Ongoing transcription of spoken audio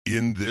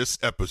In this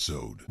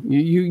episode,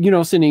 you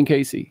know Cindy and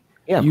Casey.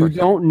 Yeah, you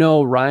don't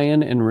know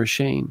Ryan and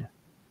Rashane.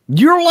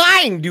 You're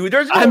lying, dude.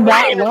 There's no I'm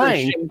Ryan not and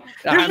lying. Rashane.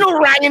 There's no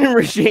Ryan and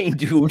Rashane,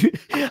 dude.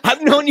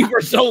 I've known you for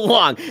so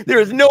long.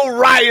 There is no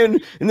Ryan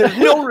and there's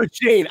no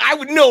Rashane. I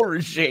would know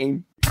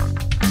Rashane.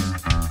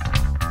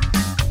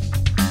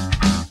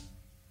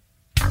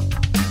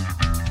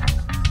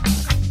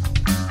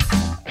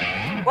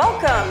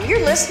 Welcome.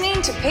 You're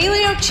listening to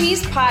Paleo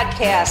Cheese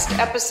Podcast,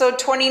 episode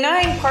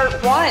 29, part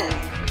 1.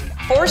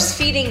 Force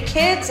feeding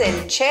kids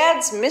and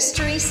Chad's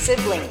mystery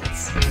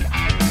siblings.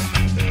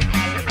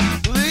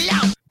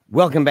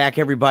 Welcome back,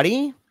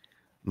 everybody.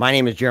 My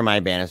name is Jeremiah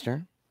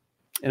Bannister.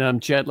 And I'm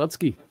Chad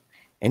Lutsky.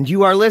 And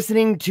you are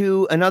listening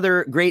to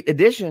another great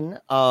edition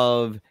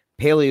of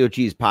Paleo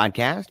Cheese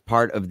Podcast,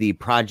 part of the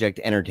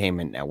Project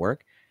Entertainment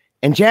Network.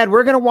 And Chad,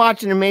 we're going to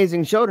watch an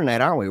amazing show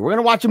tonight, aren't we? We're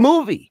going to watch a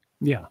movie.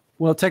 Yeah.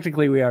 Well,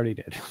 technically, we already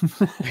did.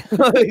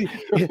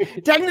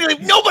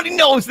 Technically, nobody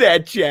knows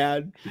that,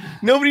 Chad.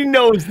 Nobody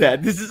knows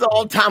that. This is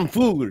all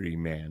tomfoolery,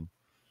 man.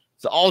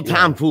 It's all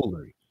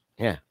tomfoolery.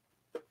 Yeah.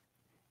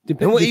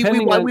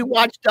 We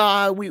watched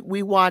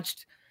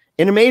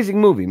an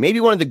amazing movie, maybe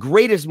one of the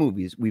greatest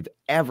movies we've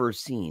ever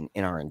seen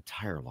in our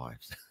entire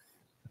lives.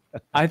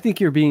 I think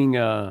you're being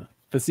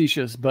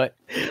facetious, but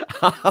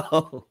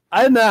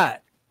I'm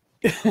not.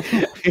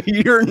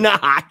 You're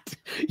not.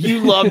 You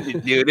loved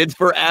it, dude. It's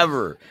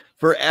forever.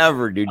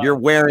 Forever, dude. You're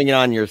wearing it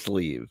on your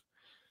sleeve.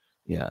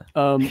 Yeah.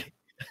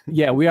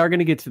 Yeah, we are going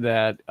to get to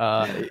that.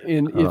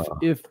 And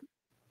if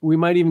we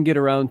might even get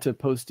around to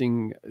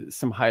posting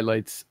some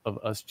highlights of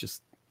us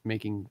just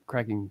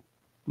cracking,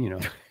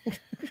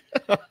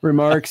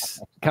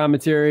 remarks,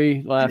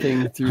 commentary,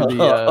 laughing through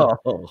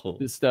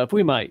the stuff.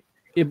 We might.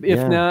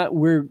 If not,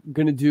 we're not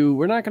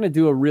going to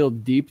do a real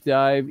deep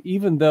dive,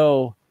 even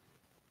though,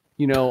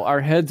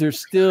 our heads are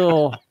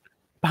still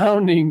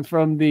pounding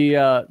from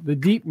the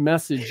deep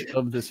message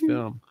of this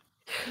film.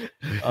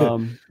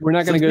 We're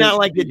not going to go. It's not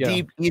like the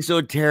deep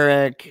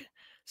esoteric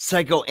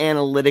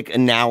psychoanalytic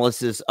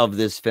analysis of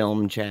this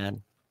film,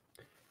 Chad.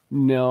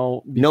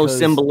 No, no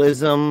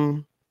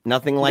symbolism,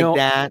 nothing like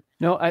that.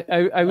 No,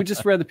 I would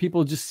just rather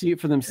people just see it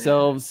for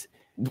themselves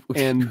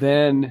and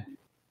then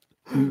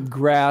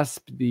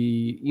grasp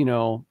the,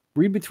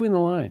 read between the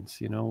lines,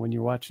 when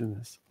you're watching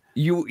this.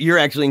 You're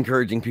actually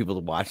encouraging people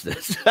to watch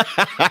this.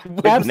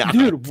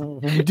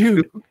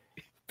 Dude,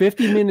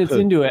 50 minutes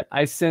into it,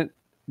 I sent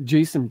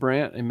Jason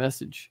Brandt a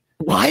message.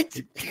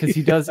 What? Because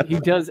he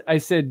does. I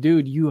said,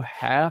 dude, you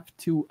have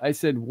to. I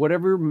said,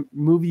 whatever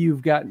movie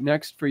you've got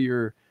next for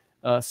your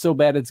So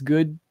Bad It's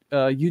Good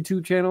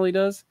YouTube channel he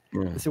does.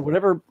 Yeah. I said,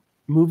 whatever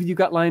movie you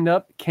got lined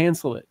up,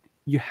 cancel it.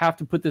 You have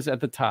to put this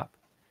at the top.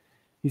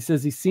 He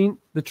says he's seen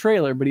the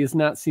trailer, but he has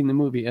not seen the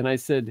movie. And I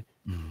said,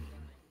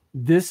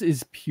 this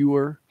is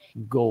pure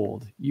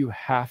gold. You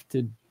have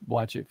to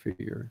watch it for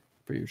your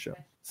show.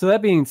 So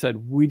that being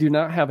said, we do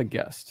not have a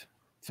guest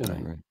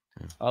tonight. Right.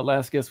 Yeah.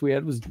 Last guest we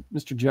had was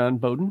Mr. John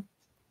Bowden,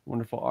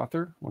 wonderful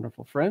author,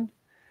 wonderful friend,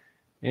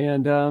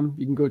 and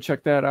you can go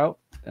check that out.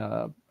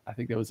 I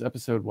think that was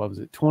episode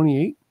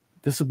 28.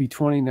 This will be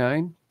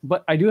 29.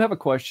 But I do have a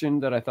question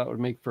that I thought would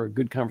make for a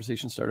good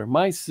conversation starter.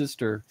 My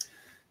sister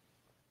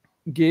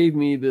gave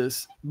me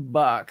this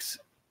box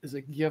as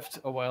a gift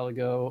a while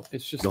ago.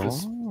 It's just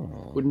this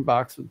wooden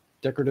box with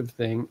decorative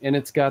thing, and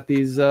it's got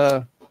these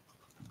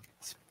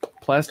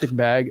plastic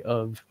bag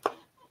of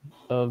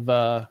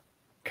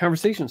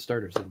conversation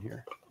starters in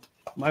here.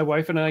 My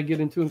wife and I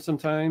get into them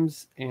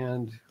sometimes,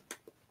 and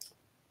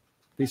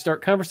they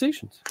start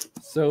conversations.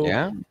 So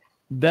yeah,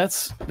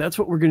 that's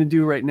what we're gonna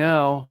do right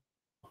now.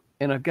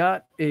 And I've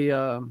got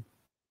one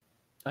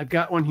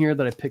here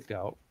that I picked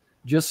out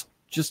just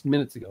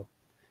minutes ago.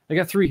 I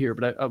got 3 here,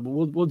 but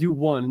we'll do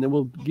one, and then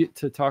we'll get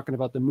to talking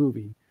about the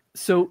movie.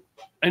 So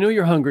I know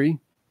you're hungry.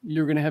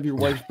 You're gonna have your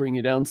wife bring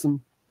you down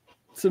some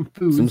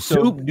food, some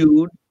soup,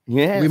 dude.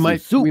 Yeah, we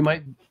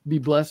might be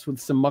blessed with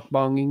some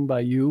mukbanging by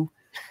you.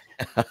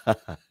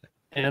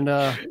 And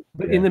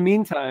but in the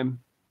meantime,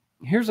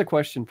 here's a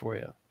question for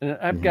you. And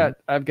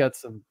I've got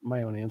some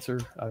my own answer,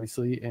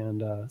 obviously,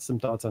 and some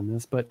thoughts on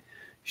this. But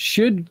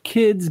should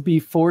kids be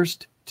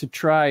forced to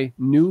try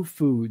new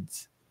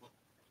foods?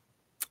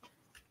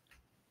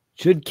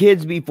 Should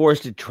kids be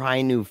forced to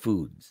try new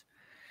foods?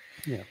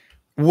 Yeah.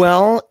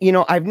 Well,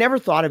 I've never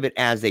thought of it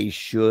as a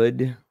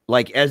should,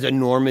 like as a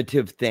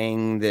normative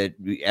thing that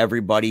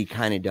everybody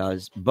kind of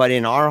does. But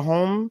in our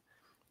home,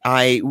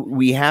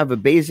 we have a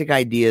basic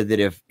idea that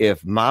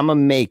if mama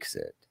makes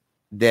it,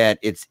 that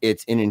it's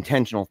an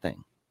intentional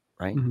thing,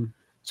 right? Mm-hmm.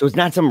 So it's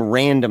not some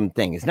random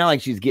thing. It's not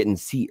like she's getting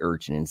sea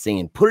urchin and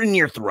saying, put it in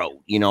your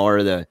throat,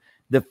 or the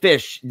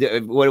fish,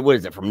 what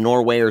is it, from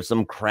Norway or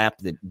some crap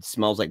that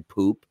smells like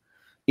poop,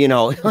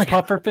 like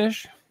puffer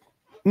fish.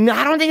 No,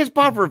 I don't think it's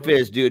puffer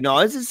fish, dude. No,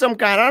 this is some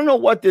kind. I don't know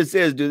what this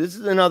is, dude. This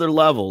is another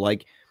level.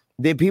 Like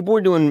people were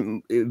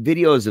doing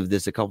videos of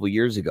this a couple of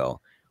years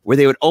ago where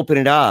they would open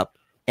it up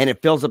and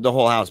it fills up the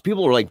whole house.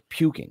 People were like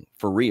puking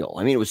for real.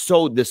 I mean, the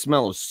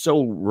smell was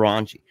so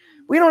raunchy.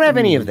 We don't have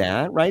any of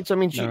that, right? So, I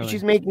mean,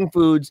 she's making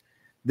foods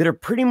that are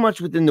pretty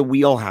much within the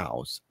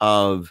wheelhouse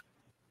of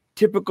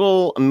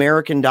typical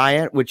American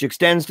diet, which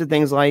extends to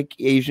things like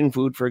Asian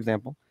food, for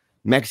example,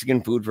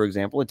 Mexican food, for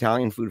example,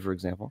 Italian food, for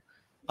example,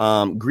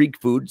 Greek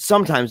food,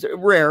 sometimes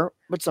rare,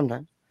 but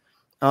sometimes.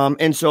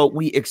 And so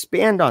we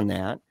expand on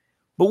that,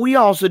 but we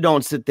also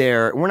don't sit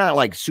there. We're not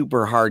like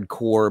super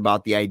hardcore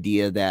about the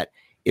idea that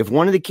if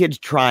one of the kids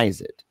tries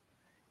it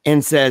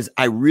and says,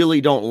 I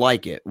really don't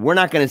like it, we're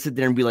not going to sit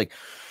there and be like,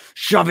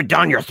 shove it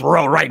down your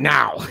throat right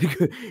now.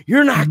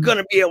 You're not going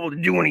to be able to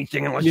do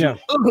anything unless you.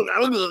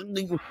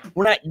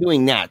 We're not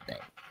doing that thing,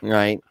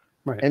 right?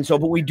 And so,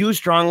 but we do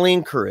strongly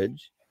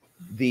encourage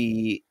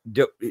the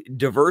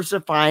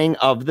diversifying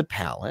of the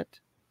palate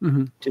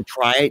to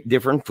try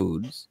different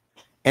foods,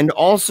 and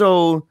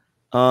also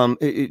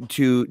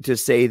to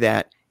say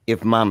that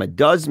if mama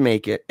does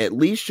make it, at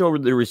least show her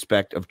the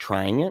respect of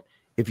trying it.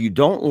 If you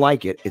don't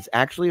like it, it's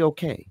actually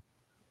okay,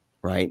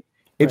 right?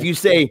 If you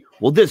say,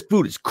 well, this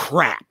food is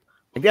crap,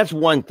 like that's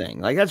one thing,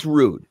 like that's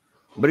rude.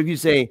 But if you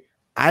say,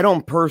 I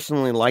don't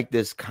personally like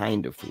this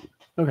kind of food,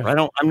 or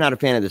I'm not a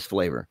fan of this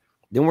flavor,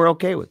 then we're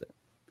okay with it.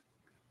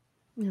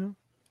 You know?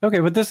 Okay,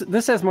 but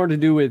this has more to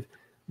do with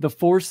the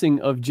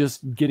forcing of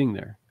just getting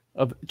there,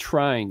 of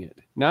trying it,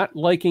 not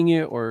liking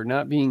it or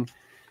not being,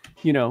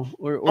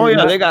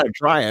 or they got to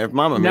try it. If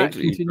mama makes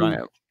it, you try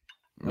it.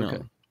 No.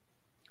 Okay.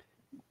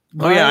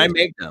 I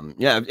make them.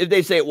 Yeah, if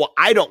they say, well,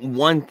 I don't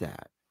want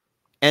that,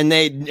 and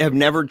they have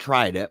never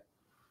tried it,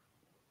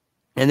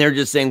 and they're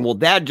just saying, well,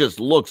 that just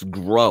looks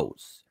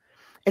gross.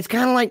 It's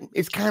kind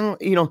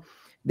of,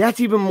 that's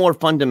even more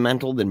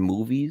fundamental than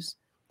movies.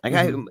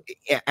 Like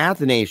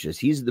Athanasius,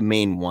 he's the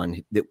main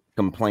one that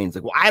complains,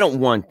 like, well, I don't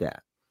want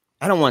that.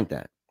 I don't want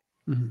that.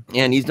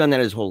 And he's done that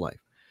his whole life.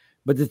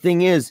 But the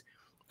thing is,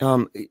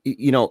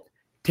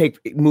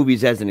 take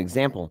movies as an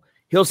example.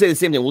 He'll say the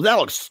same thing. Well, that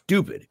looks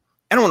stupid.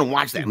 I don't want to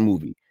watch that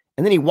movie.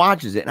 And then he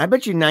watches it. And I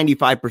bet you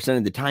 95%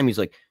 of the time he's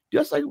like,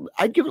 just like,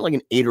 I'd give it like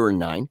an 8 or a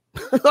 9.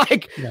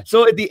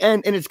 So at the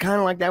end, and it's kind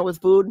of like that with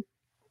food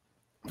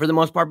for the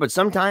most part. But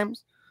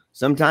sometimes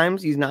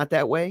he's not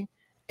that way.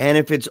 And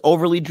if it's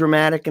overly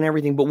dramatic and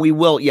everything, but we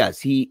will,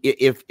 yes,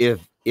 if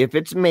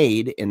it's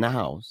made in the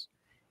house,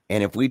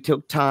 and if we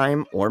took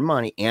time or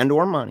money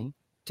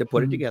to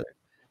put it together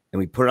and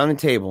we put it on the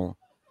table,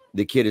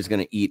 the kid is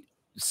going to eat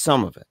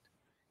some of it.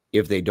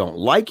 If they don't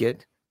like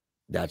it,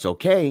 that's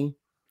okay.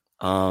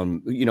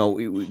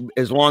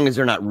 As long as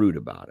they're not rude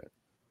about it.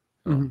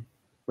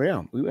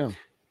 Yeah, we will.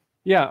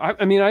 Yeah,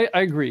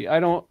 I agree.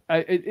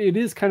 It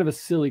is kind of a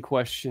silly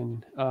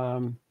question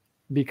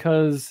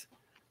because,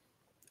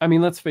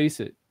 let's face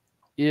it,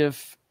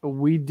 if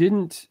we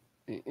didn't,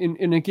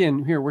 and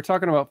again, here we're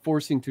talking about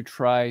forcing to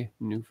try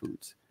new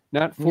foods,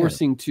 not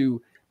forcing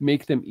to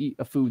make them eat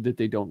a food that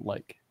they don't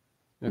like.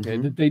 Okay,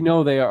 that they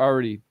know they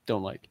already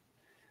don't like.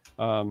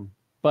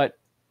 But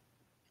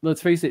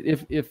let's face it,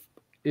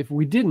 if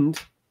we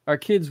didn't, our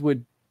kids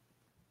would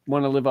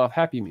want to live off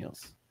Happy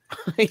Meals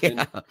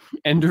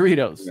and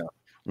Doritos.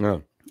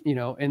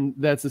 And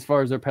that's as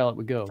far as their palate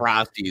would go.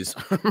 Frosties.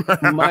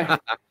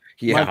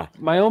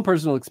 My own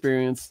personal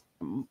experience,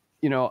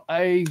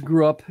 I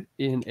grew up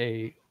in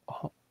a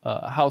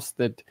house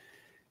that,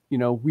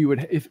 we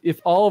would,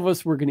 if all of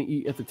us were going to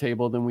eat at the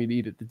table, then we'd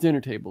eat at the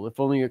dinner table. If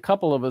only a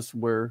couple of us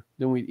were,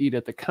 then we'd eat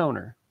at the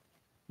counter,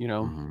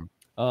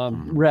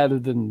 rather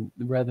than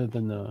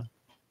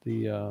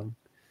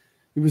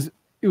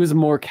it was a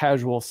more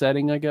casual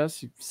setting, I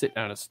guess. You're sitting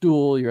on a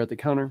stool, you're at the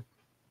counter.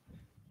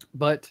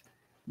 But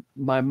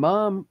my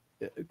mom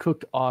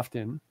cooked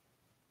often,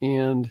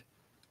 and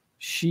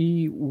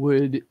she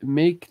would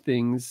make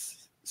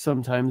things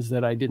sometimes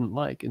that I didn't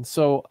like. And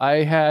so I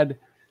had,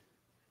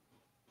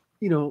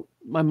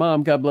 my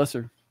mom, God bless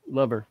her,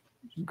 love her,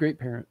 great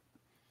parent.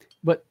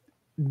 But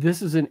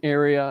this is an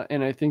area,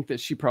 and I think that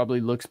she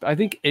probably I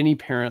think any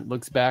parent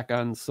looks back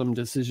on some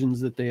decisions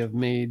that they have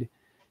made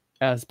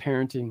as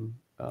parenting,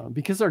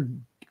 because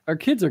our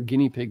kids are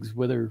guinea pigs,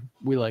 whether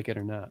we like it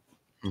or not.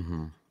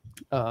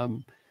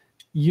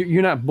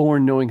 You're not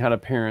born knowing how to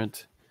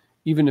parent.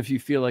 Even if you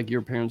feel like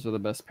your parents are the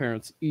best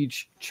parents,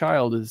 each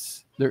child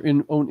is their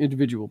own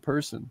individual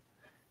person.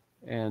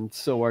 And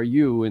so are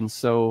you. And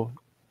so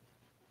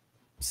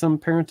some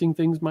parenting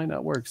things might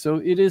not work. So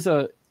it's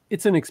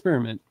an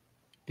experiment.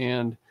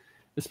 And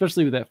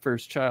especially with that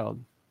first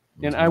child.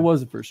 And I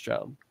was a first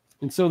child.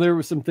 And so there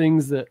were some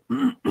things that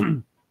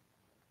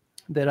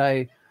that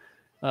I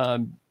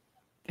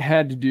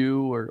had to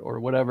do or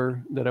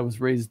whatever, that I was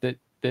raised that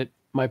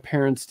my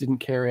parents didn't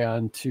carry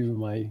on to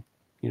my,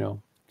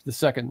 the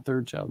second and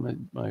third child,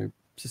 my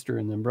sister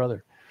and then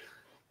brother.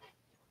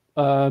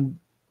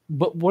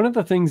 But one of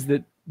the things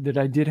that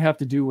I did have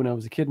to do when I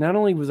was a kid, not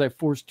only was I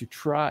forced to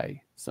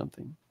try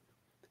something,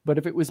 but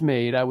if it was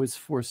made, I was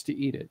forced to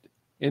eat it.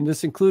 And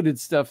this included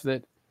stuff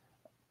that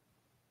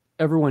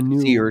everyone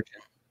knew. Sea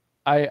urchin.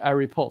 I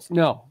repulsed.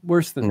 No,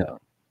 worse than that.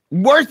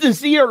 Worse than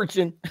sea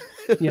urchin.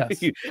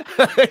 Yes.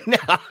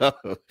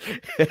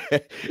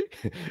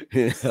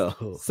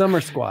 No.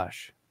 Summer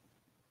squash.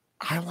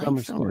 I like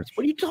Summer summer. squash.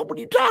 What are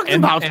you talking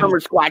about? Summer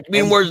squash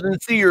being worse than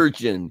sea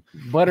urchin.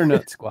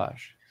 Butternut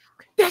squash.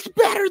 That's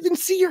better than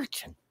sea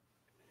urchin.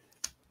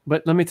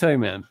 But let me tell you,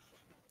 man,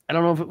 I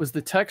don't know if it was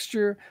the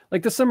texture.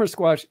 Like the summer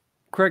squash,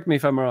 correct me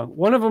if I'm wrong.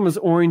 One of them was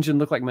orange and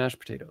looked like mashed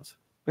potatoes.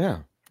 Yeah.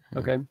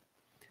 Okay.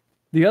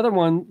 The other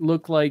one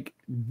looked like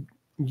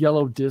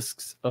yellow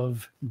discs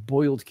of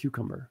boiled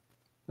cucumber.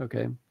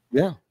 Okay.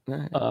 Yeah.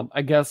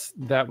 I guess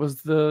that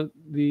was the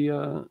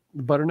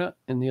butternut,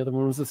 and the other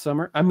one was the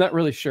summer. I'm not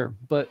really sure,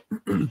 but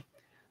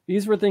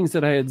these were things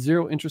that I had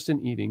zero interest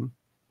in eating.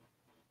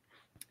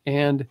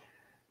 And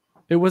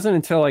it wasn't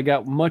until I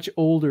got much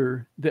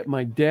older that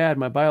my dad,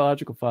 my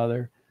biological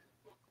father,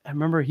 I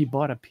remember he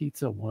bought a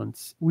pizza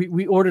once.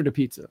 We ordered a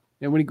pizza,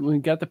 and when we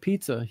got the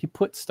pizza, he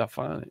put stuff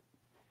on it.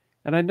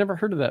 And I'd never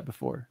heard of that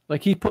before.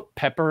 Like he put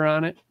pepper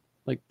on it,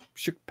 like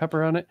shook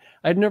pepper on it.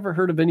 I'd never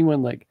heard of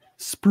anyone like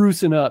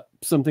sprucing up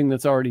something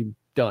that's already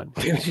done.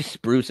 Just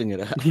sprucing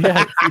it up.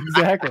 Yes,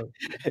 exactly.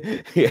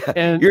 Yeah.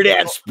 And your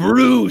dad's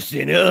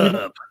sprucing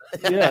up.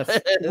 yes,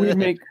 we'd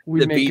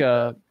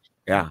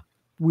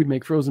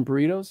make frozen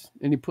burritos,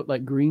 and he put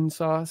like green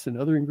sauce and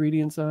other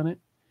ingredients on it.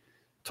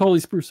 Totally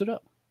spruce it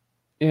up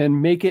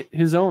and make it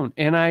his own.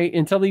 And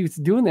until he was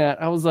doing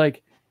that, I was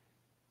like,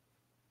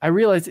 I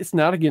realized it's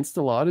not against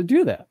the law to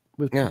do that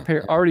with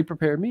already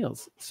prepared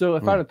meals. So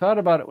if I'd have thought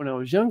about it when I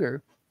was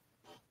younger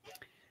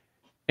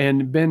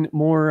and been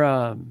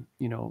more,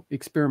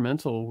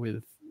 experimental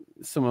with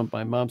some of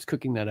my mom's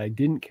cooking that I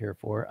didn't care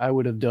for, I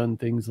would have done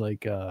things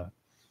like, there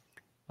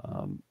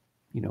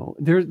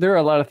are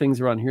a lot of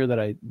things around here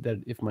that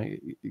if my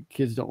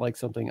kids don't like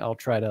something, I'll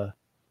try to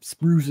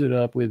spruce it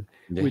up with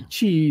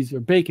cheese or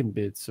bacon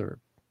bits or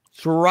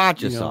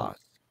sriracha sauce.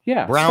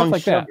 Yeah. Brown stuff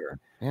like sugar. that.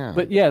 Yeah.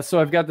 But yeah, so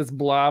I've got this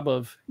blob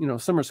of,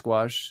 summer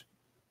squash.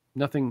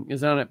 Nothing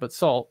is on it but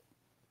salt.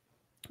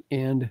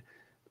 And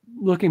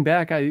looking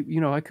back, I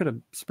could have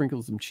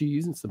sprinkled some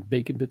cheese and some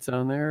bacon bits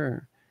on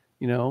there,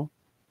 or,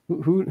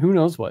 who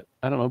knows what?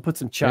 I don't know, put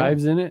some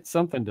chives in it,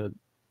 something to,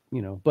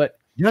 but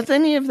does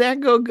any of that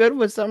go good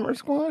with summer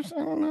squash? I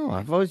don't know.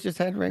 I've always just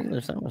had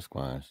regular summer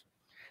squash.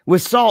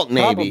 With salt,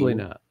 maybe. Probably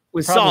not.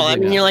 With salt. I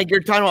mean,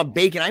 you're talking about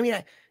bacon. I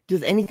mean,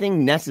 does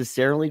anything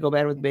necessarily go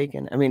bad with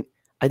bacon? I mean,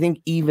 I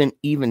think even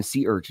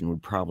sea urchin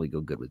would probably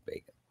go good with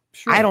bacon.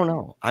 Sure. I don't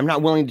know. I'm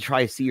not willing to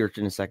try sea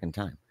urchin a second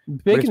time.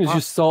 Bacon is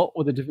just salt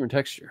with a different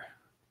texture.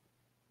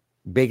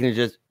 Bacon is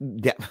just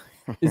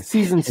it's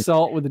seasoned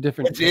salt with a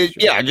different texture.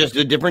 Yeah, just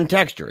a different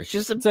texture. It's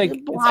just like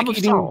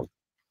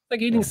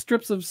eating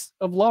strips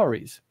of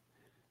Lawry's,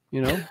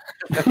 No,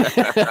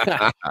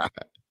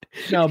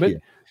 but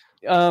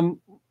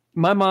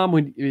my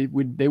mom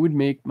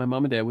my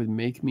mom and dad would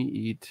make me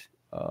eat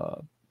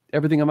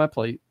everything on my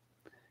plate.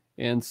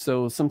 And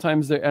so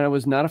sometimes and I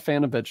was not a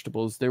fan of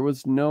vegetables. There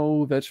was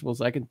no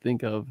vegetables I could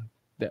think of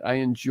that I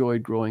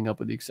enjoyed growing up,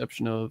 with the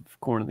exception of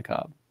corn on the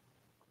cob.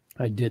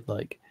 I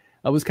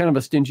was kind of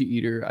a stingy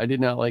eater. I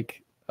did not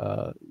like,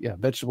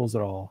 vegetables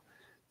at all.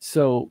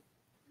 So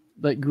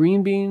like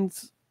green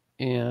beans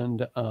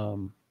and,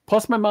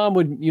 plus my mom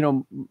would,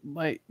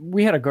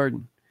 we had a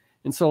garden.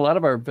 And so a lot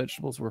of our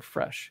vegetables were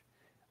fresh.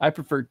 I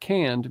preferred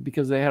canned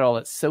because they had all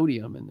that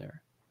sodium in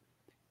there.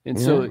 And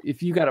so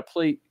if you got a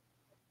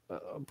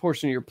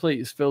portion of your plate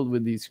is filled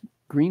with these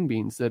green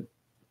beans that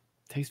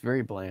taste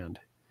very bland.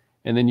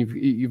 And then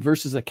you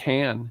versus a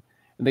can,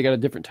 and they got a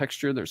different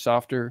texture. They're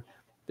softer.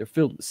 They're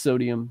filled with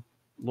sodium,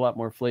 a lot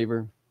more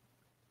flavor.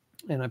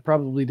 And I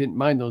probably didn't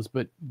mind those,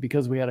 but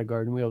because we had a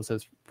garden, we always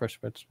had fresh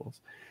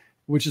vegetables,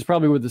 which is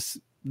probably where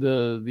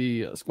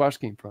the squash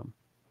came from.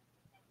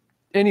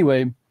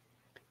 Anyway,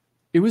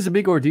 it was a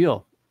big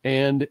ordeal,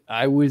 and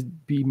I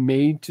would be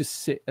made to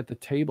sit at the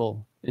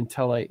table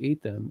until I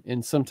ate them.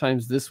 And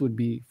sometimes this would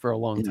be for a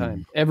long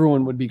time.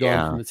 Everyone would be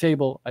gone from the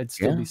table. I'd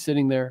still be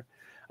sitting there.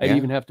 I'd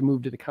even have to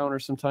move to the counter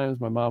sometimes.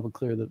 My mom would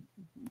clear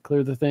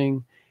the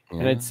thing,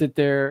 and I'd sit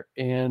there,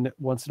 and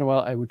once in a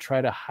while I would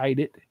try to hide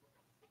it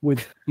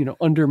with,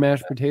 under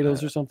mashed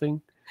potatoes or something.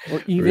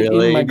 Or even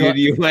in my dude,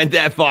 you went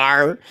that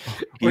far.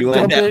 You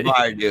went that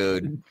far,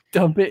 dude.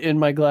 Dump it in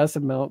my glass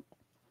of milk.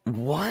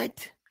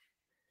 What?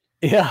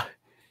 Yeah.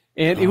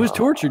 And it was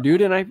torture,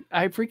 dude, and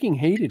I freaking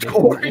hated it.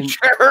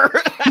 Torture.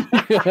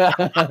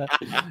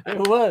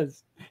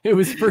 It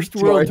was first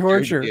world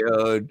torture.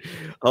 Dude.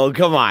 Oh,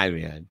 come on,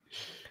 man.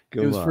 It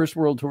was first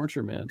world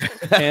torture, man.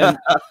 And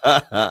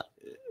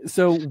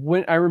so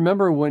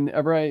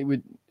whenever I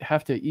would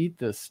have to eat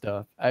this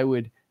stuff, I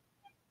would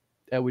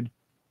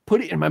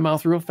put it in my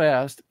mouth real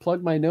fast,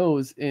 plug my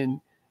nose, and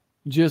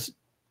just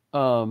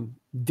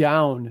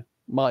down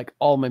like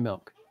all my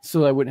milk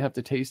so I wouldn't have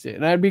to taste it.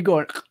 And I'd be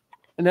going,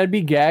 and I'd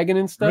be gagging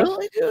and stuff.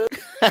 Really, dude?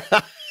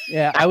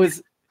 Yeah, I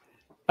was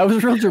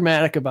real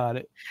dramatic about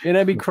it, and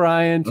I'd be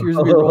crying, tears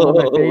would be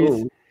rolling my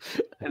face,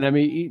 and I'd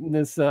be eating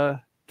this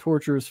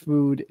torturous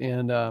food.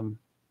 And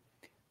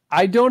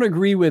I don't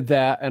agree with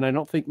that, and I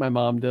don't think my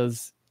mom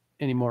does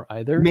anymore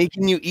either.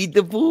 Making you eat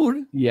the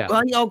food? Yeah.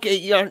 Well, okay,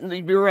 yeah,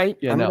 you're right.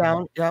 Yeah, I'm no.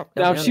 down. Yeah,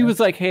 Now, if she was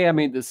like, hey, I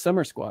made this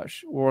summer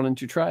squash. Why don't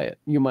you try it?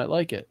 You might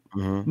like it.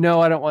 Mhm.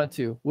 No, I don't want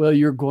to. Well,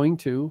 you're going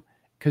to,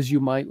 because you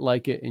might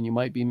like it and you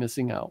might be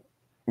missing out.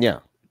 Yeah,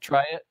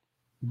 Try it.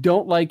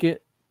 Don't like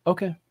it.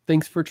 Okay.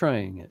 Thanks for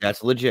trying it.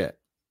 that's legit.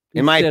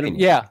 In my Instead of-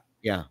 opinion. yeah.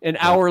 Yeah. An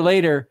hour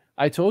later,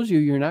 I told you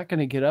you're not going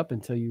to get up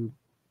until you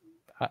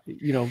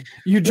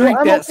drink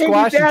I'm that okay with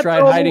squash and that, try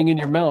though. hiding in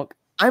your milk.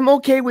 I'm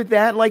okay with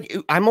that. Like,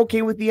 I'm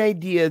okay with the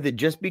idea that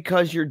just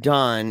because you're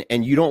done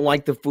and you don't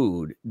like the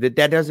food, that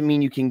doesn't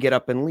mean you can get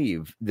up and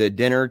leave. The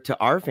dinner to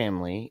our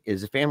family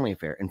is a family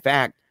affair. In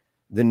fact,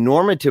 the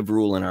normative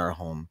rule in our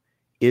home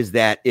is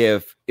that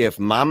if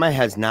mama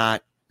has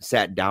not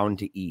sat down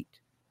to eat,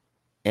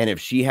 and if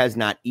she has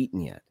not eaten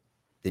yet,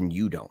 then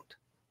you don't.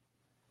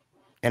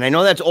 And I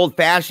know that's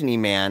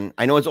old-fashioned, man.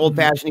 I know it's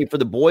old-fashioned for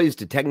the boys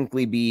to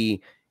technically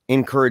be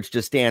encouraged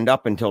to stand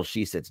up until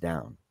she sits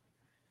down.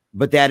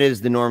 But that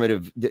is the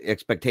normative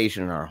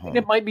expectation in our home.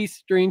 It might be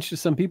strange to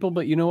some people,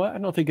 but you know what? I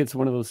don't think it's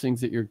one of those things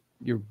that you're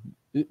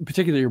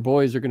particularly your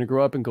boys are going to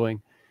grow up and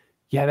going,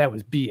 yeah, that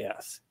was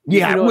BS.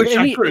 Yeah, I wish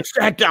I could have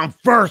sat down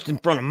first in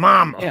front of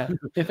mama. Yeah,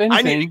 if anything,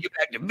 I need to get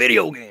back to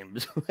video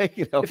games.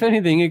 If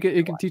anything,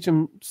 it can teach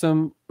them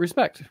some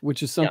respect,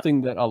 which is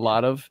something that a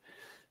lot of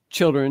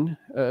children,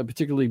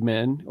 particularly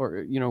men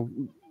or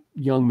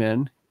young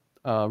men,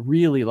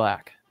 really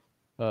lack.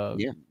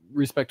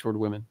 Respect toward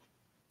women.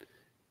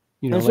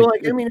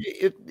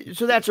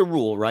 So that's a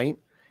rule, right?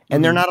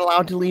 And they're not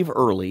allowed to leave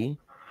early,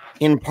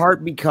 in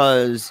part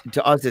because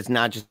to us it's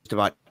not just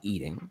about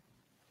eating.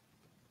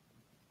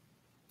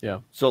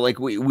 Yeah. So like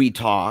we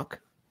talk,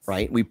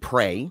 right? We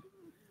pray.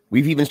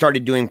 We've even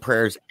started doing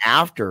prayers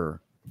after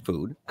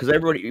food because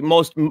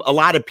a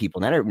lot of people,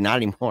 not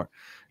anymore.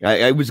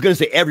 I was going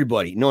to say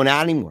everybody, no,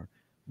 not anymore.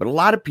 But a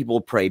lot of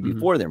people pray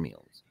before their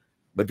meals,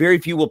 but very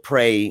few will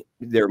pray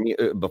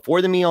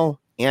before the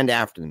meal and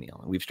after the meal.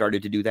 And we've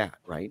started to do that,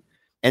 right?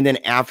 And then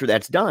after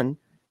that's done,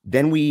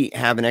 then we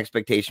have an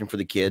expectation for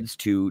the kids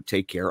to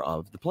take care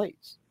of the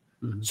plates.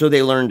 Mm-hmm. So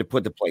they learn to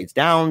put the plates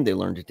down. They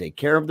learn to take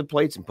care of the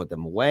plates and put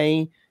them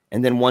away.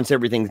 And then once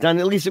everything's done,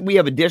 at least we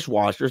have a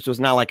dishwasher. So it's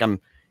not like I'm,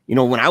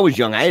 when I was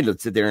young, I had to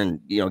sit there and,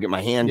 get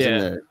my hands in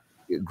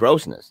the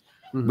grossness.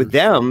 Mm-hmm. With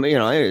them,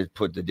 I just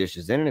put the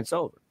dishes in and it's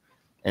over.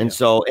 And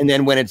so, and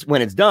then when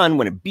it's done,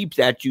 when it beeps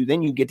at you,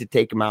 then you get to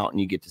take them out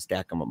and you get to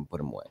stack them up and put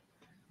them away.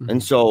 Mm-hmm.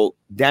 And so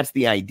that's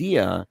the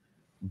idea.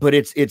 But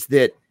it's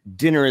that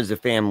dinner is a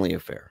family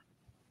affair,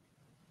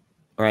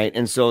 right?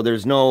 And so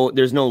there's no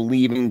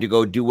leaving to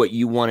go do what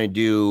you want to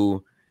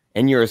do,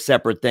 and you're a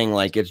separate thing.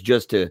 Like it's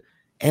just to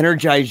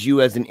energize you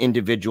as an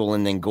individual,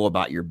 and then go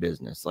about your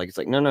business. Like it's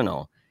like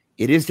no.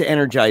 It is to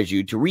energize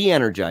you, to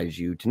re-energize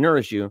you, to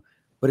nourish you,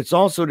 but it's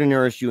also to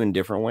nourish you in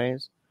different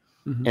ways,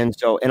 and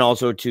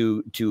also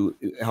to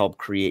help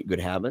create good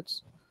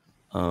habits,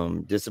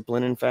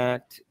 discipline. In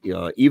fact,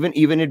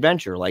 even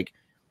adventure, like.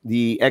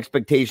 The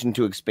expectation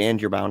to expand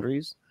your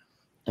boundaries,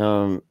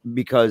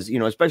 because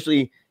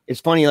especially it's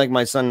funny. Like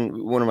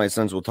one of my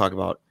sons will talk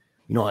about,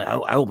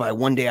 I hope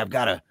one day I've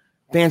got a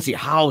fancy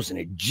house and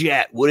a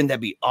jet. Wouldn't that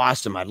be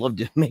awesome? I'd love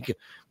to make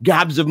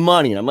gobs of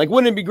money. And I'm like,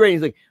 wouldn't it be great?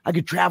 He's like, I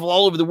could travel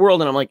all over the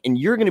world. And I'm like, and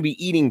you're going to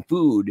be eating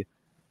food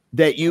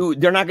that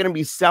they're not going to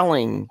be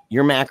selling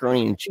your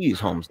macaroni and cheese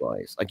home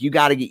slice. Like you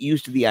got to get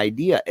used to the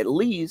idea, at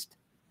least,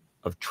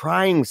 of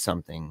trying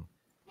something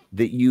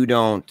that you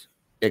don't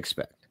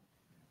expect.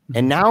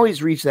 And now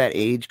he's reached that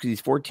age because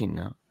he's 14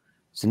 now.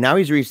 So now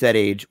he's reached that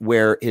age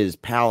where his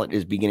palate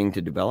is beginning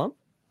to develop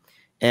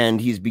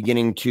and he's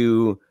beginning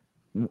to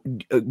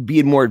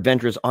be more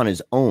adventurous on his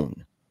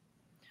own.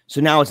 So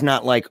now it's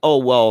not like, oh,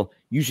 well,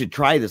 you should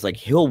try this. Like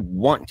he'll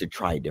want to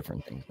try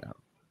different things now.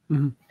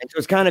 Mm-hmm. And so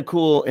it's kind of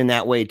cool in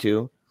that way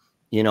too,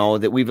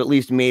 that we've at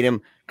least made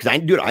him. Because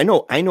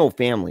I know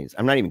families.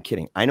 I'm not even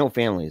kidding. I know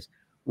families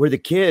where the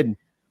kid,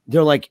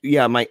 they're like,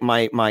 yeah,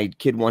 my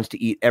kid wants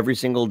to eat every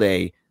single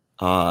day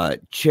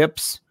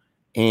chips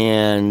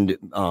and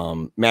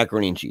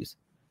macaroni and cheese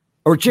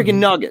or chicken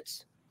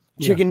nuggets,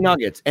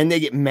 and they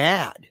get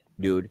mad,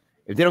 dude.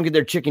 If they don't get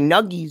their chicken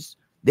nuggies,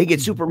 they get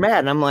super mad.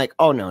 And I'm like,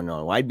 oh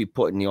no, I'd be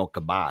putting the old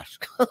kibosh,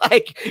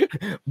 like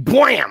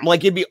blam,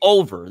 like it'd be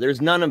over. There's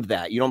none of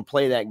that. You don't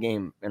play that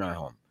game in our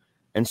home.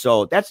 And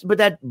so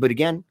but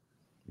again,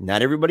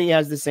 not everybody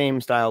has the same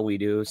style we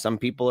do. Some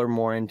people are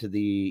more into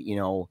the,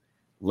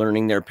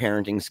 learning their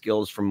parenting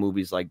skills from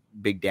movies like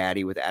Big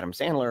Daddy with Adam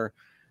Sandler.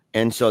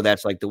 And so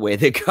that's like the way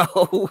they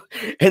go.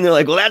 And they're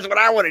like, well, that's what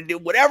I want to do.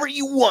 Whatever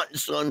you want,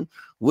 son,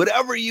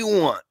 whatever you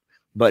want.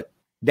 But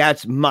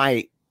that's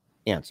my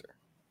answer.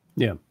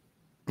 Yeah.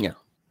 Yeah.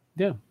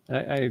 Yeah.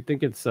 I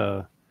think it's,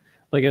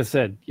 like I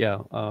said,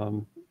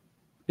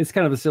 it's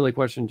kind of a silly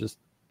question, just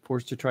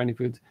forced to try new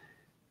foods.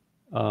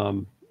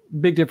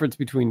 Big difference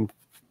between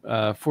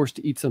forced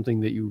to eat something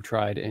that you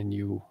tried and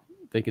you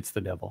think it's the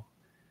devil.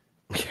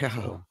 Yeah.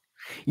 So.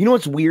 You know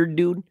what's weird,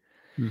 dude?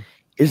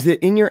 Is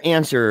that in your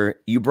answer,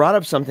 you brought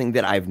up something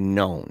that I've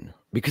known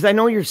because I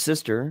know your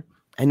sister,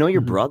 I know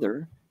your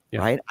brother,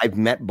 right? I've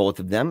met both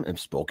of them. I've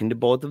spoken to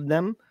both of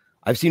them.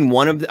 I've seen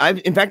one of the,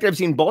 I've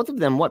seen both of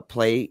them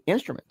play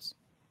instruments.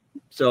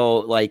 So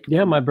like,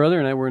 yeah, my brother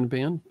and I were in a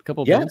band, a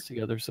couple of bands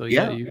together. So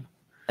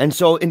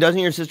and doesn't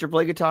your sister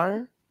play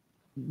guitar?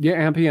 Yeah,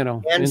 and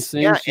piano and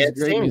sing. Yeah, she's a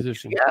great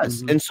musician. Yes,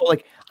 Mm-hmm. and so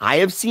like I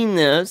have seen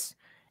this,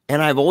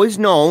 and I've always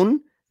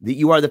known that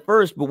you are the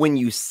first. But when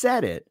you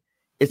said it,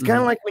 it's kind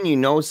of like when you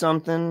know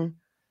something,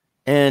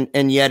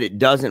 and yet it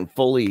doesn't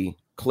fully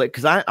click.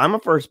 Because I'm a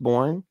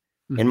firstborn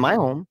in my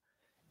home,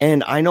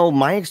 and I know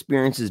my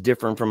experience is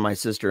different from my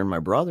sister and my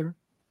brother.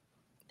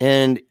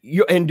 And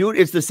dude,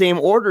 it's the same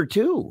order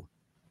too.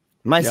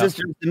 My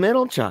sister's the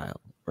middle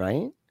child,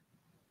 right?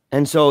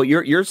 And so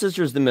your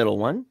sister's the middle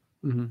one.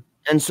 Mm-hmm.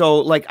 And so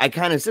like I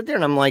kind of sit there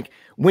and I'm like,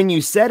 when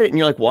you said it and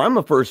you're like, well, I'm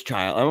a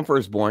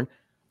firstborn.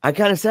 I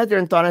kind of sat there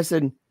and thought, I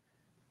said,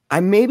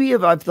 I've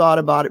thought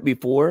about it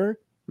before,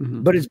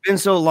 but it's been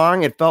so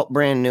long, it felt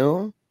brand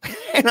new.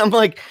 And I'm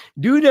like,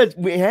 dude,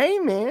 hey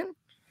man.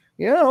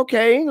 Yeah,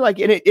 okay. Like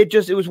it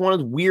was one of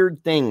those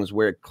weird things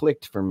where it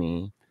clicked for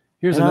me.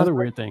 Here's another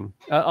weird thing.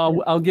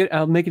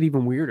 I'll make it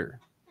even weirder.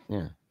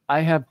 Yeah. I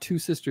have 2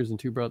 sisters and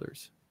 2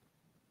 brothers.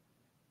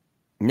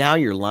 Now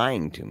you're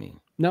lying to me.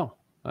 No,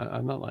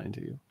 I'm not lying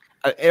to you.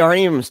 Are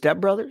any of them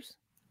stepbrothers?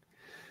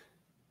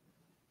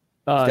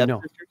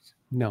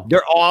 No.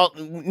 They're all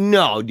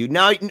no, dude.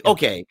 Now,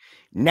 okay.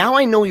 Now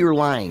I know you're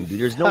lying, dude.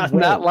 There's no I'm way.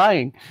 not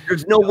lying.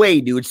 There's no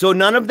way, dude. So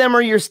none of them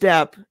are your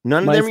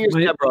None of them are your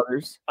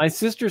stepbrothers. My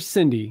sister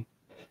Cindy.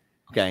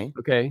 Okay.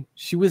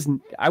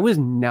 I was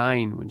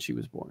 9 when she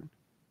was born,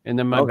 and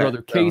then my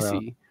brother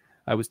Casey,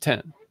 I was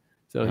 10.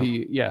 So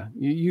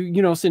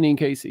you know Cindy and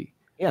Casey.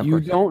 Yeah. You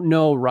don't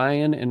know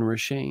Ryan and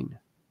Rashane.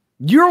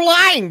 You're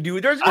lying,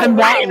 dude. There's no I'm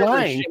Ryan not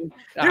lying.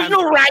 There's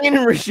no Ryan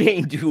and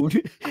Rashane,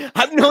 dude.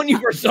 I've known you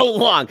for so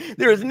long.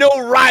 There's no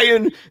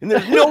Ryan and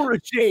there's no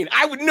Rashane.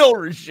 I would know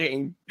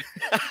Rashane.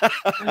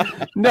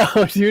 No,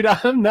 dude,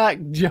 I'm not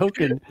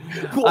joking.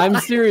 I'm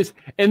serious.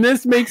 And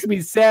this makes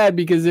me sad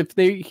because if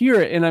they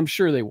hear it, and I'm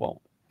sure they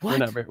won't.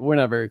 What? We're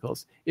not very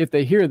close. If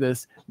they hear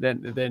this,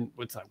 then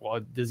it's like, well,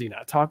 does he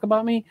not talk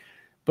about me?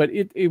 But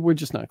we're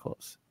just not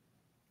close.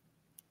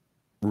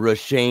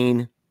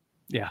 Rashane.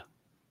 Yeah.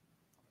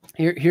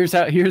 Here's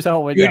how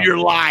it went. Dude, you're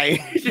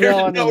lying.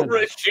 There's no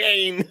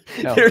Rashane.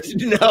 No. There's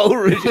no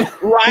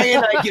Rashane.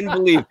 Ryan, I can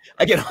believe.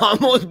 I can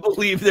almost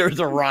believe there's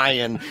a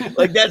Ryan.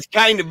 Like that's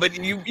kind of, but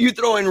you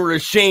throw in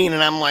Rashane,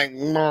 and I'm like,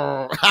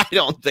 no, I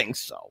don't think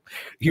so.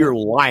 You're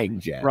lying,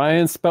 Jack.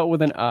 Ryan spelled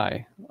with an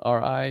I,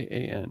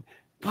 R-I-A-N.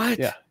 What?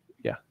 Yeah.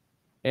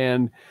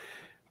 And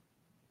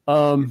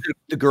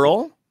the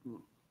girl?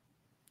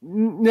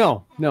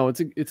 No, it's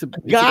a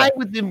guy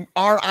with the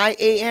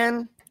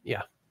R-I-A-N.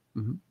 Yeah.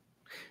 Mm-hmm.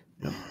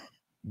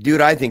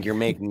 Dude, I think you're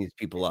making these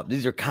people up.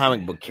 These are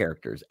comic book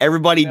characters.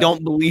 Everybody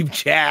don't believe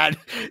Chad.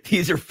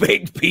 These are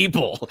fake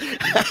people.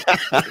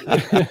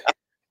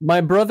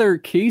 My brother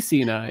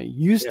Casey and I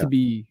used to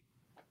be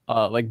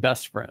like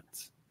best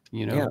friends.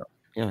 You know,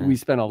 we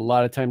spent a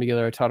lot of time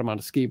together. I taught him how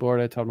to skateboard.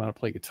 I taught him how to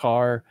play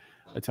guitar.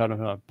 I taught him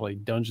how to play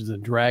Dungeons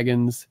and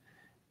Dragons,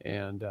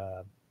 and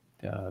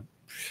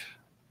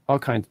all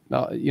kinds.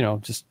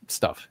 Just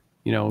stuff.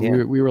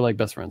 We were like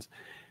best friends.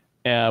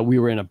 We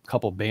were in a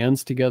couple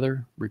bands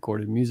together,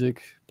 recorded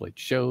music, played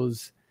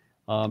shows.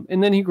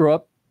 And then he grew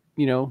up,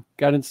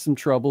 got into some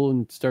trouble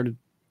and started.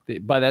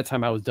 By that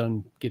time I was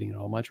done getting in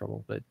all my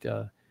trouble, but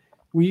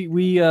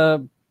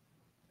he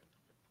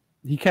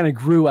kind of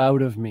grew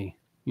out of me.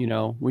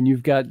 When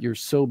you've got your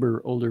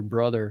sober older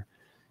brother,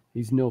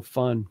 he's no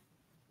fun.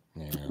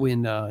 Yeah.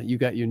 When you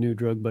got your new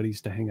drug buddies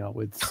to hang out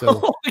with.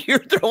 So you're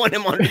throwing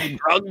him under the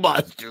drug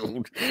bus,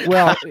 dude.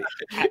 Well,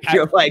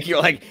 you're like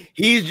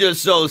he's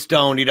just so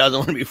stoned he doesn't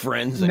want to be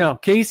friends. No,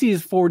 Casey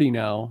is 40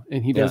 now,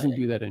 and he doesn't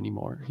do that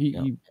anymore.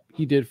 He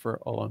did for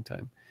a long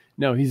time.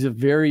 No, he's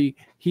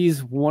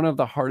one of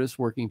the hardest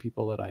working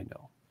people that I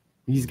know.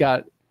 He's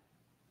got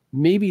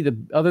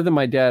other than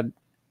my dad,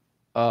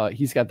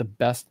 he's got the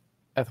best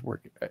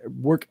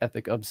work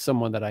ethic of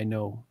someone that I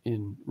know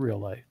in real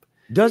life.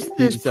 Doesn't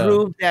this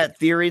prove that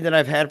theory that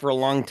I've had for a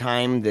long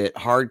time that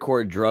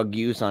hardcore drug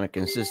use on a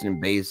consistent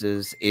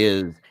basis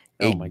is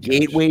a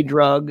gateway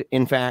drug,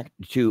 in fact,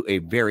 to a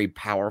very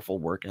powerful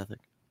work ethic?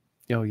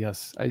 Oh,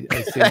 yes. I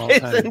say all the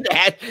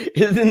time.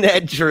 Isn't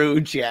that true,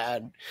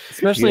 Chad?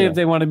 Especially if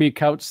they want to be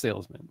couch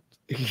salesmen.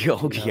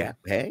 Yeah.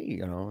 Hey,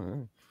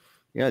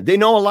 they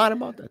know a lot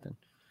about that then.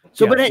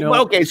 So,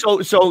 okay.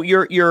 So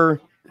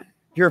your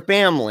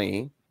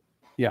family.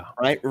 Yeah.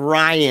 Right.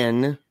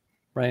 Ryan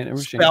and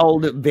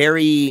spelled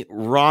very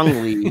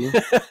wrongly.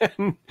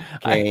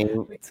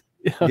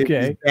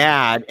 Okay.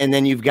 Bad. And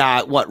then you've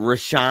got what?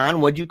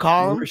 Rashawn. What'd you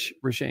call him?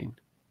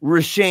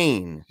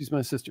 Rashane. She's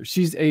my sister.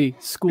 She's a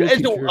school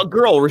teacher. A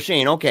girl,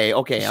 Rashane. Okay.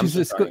 She's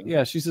a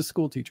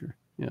school teacher.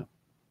 Yeah.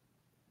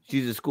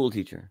 She's a school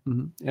teacher.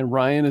 Mm-hmm. And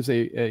Ryan is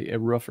a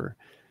roofer.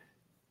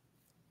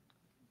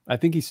 I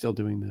think he's still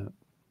doing that.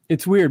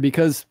 It's weird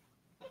because,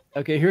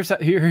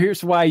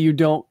 here's why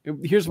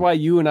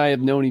you and I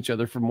have known each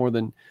other for more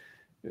than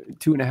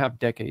 2.5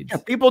 decades. Yeah,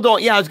 people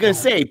don't. Yeah, I was gonna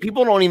say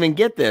people don't even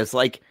get this.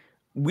 Like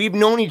we've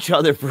known each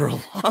other for a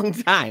long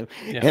time,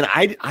 and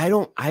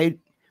I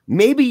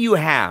maybe you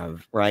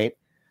have, right?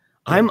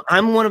 Yeah.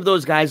 I'm one of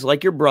those guys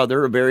like your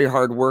brother, a very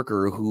hard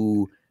worker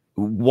who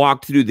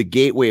walked through the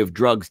gateway of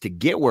drugs to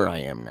get where I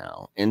am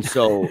now. And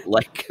so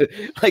like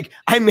I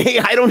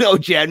don't know,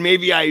 Chad,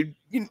 maybe I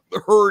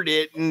heard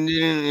it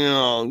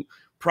and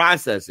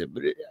process it,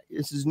 but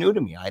this is new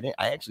to me. I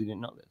actually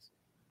didn't know this.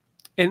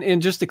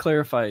 And just to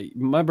clarify,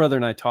 my brother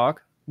and I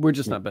talk, we're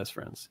just not best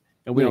friends,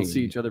 and we don't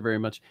see each other very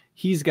much.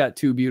 He's got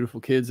 2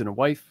 beautiful kids and a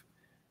wife,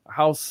 a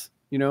house,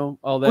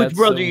 all that. Which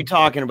brother are you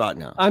talking about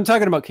now? I'm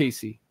talking about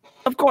Casey.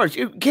 Of course,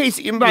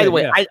 Casey. And by the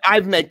way,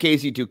 I've met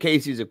Casey too.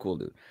 Casey's a cool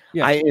dude.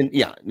 Yeah, he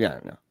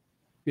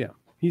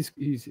is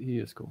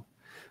cool.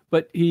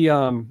 But he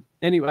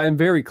anyway, I'm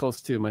very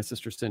close to my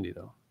sister Cindy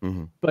though.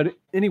 Mm-hmm. But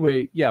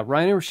anyway,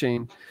 Ryan and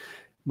Shane,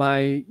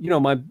 my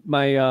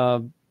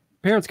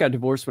parents got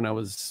divorced when I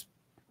was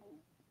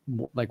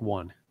like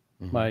 1,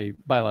 mm-hmm. my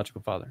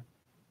biological father,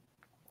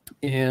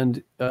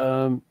 and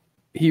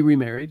he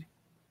remarried,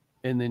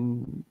 and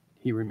then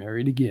he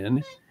remarried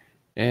again,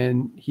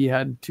 and he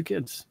had 2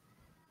 kids.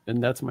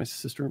 And that's my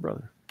sister and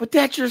brother. But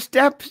that's your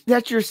step.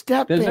 That's your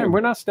step. We're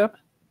not stepping.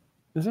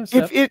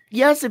 Step.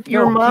 If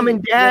your mom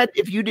and dad,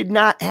 if you did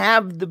not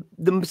have the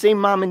same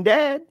mom and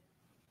dad.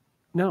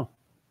 No,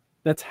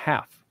 that's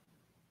half.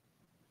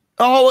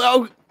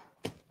 Oh.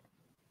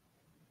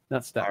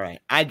 Not step. All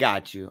right. I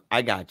got you.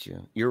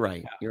 You're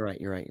right. You're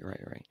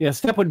right. Yeah.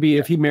 Step would be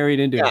if he married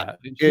into that.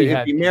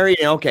 If he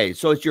married. Okay.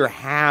 So it's your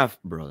half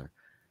brother.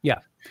 Yeah.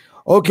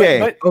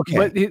 Okay.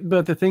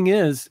 But the thing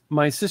is,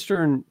 my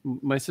sister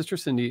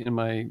Cindy and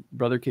my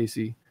brother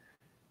Casey,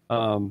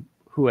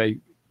 who I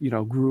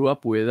grew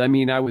up with. I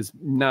mean, I was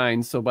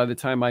 9, so by the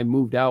time I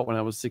moved out when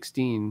I was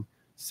 16,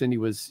 Cindy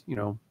was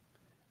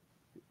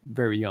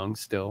very young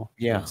still.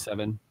 Yeah, like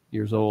 7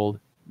 years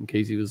old, and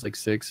Casey was like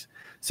 6.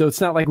 So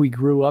it's not like we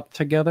grew up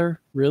together,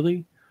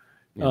 really.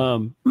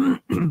 Yeah.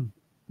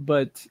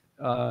 But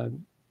we're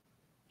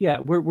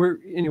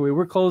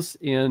close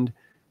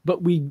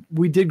But we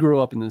did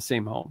grow up in the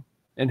same home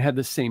and had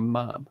the same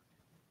mom,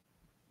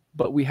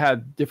 but we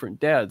had different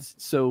dads.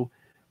 So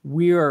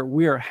we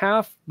are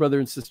half brother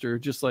and sister,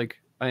 just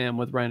like I am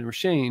with Ryan and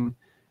Shane,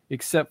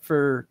 except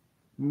for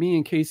me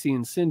and Casey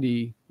and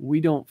Cindy.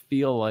 We don't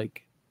feel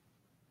like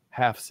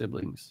half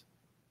siblings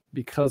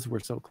because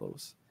we're so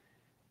close,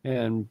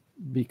 and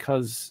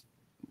because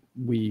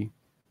we,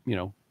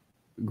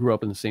 grew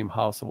up in the same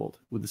household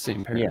with the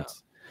same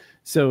parents. Yeah.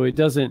 So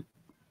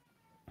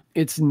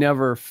it's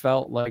never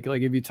felt like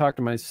if you talk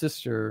to my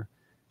sister,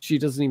 she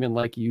doesn't even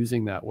like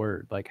using that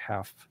word, like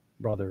half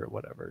brother or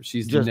whatever.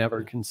 She's just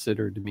never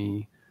considered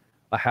me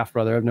a half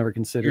brother. I've never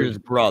considered his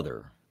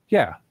brother.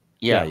 Yeah.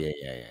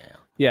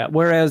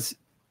 Whereas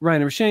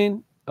Ryan and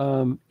Shane,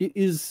 it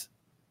is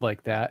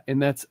like that.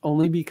 And that's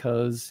only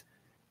because,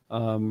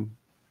 I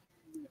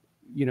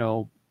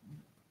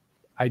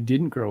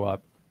didn't grow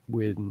up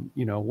with,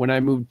 when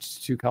I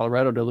moved to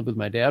Colorado to live with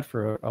my dad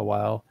for a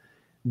while,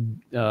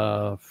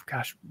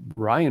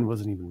 Ryan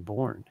wasn't even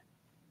born.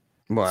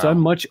 Wow. So I'm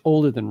much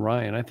older than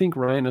Ryan. I think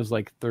Ryan is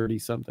like 30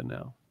 something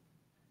now.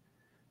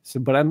 So,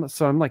 but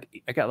I'm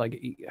like, I got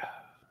like,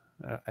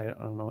 I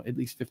don't know, at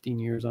least 15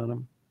 years on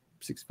him.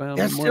 6 pounds.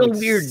 That's still like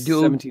weird,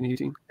 dude. 17,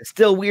 18. It's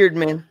still weird,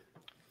 man.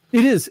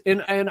 It is.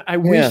 And I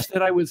wish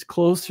that I was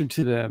closer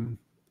to them.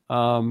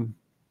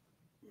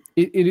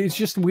 It is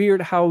just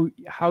weird how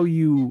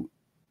you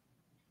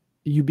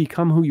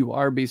become who you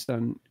are based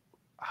on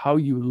how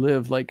you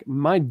live. Like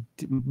my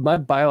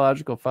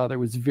biological father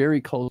was very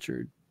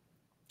cultured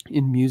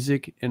in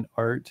music and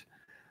art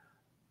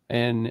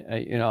and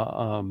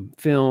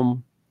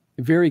film,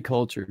 very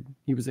cultured.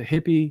 He was a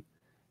hippie,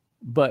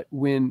 but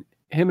when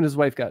him and his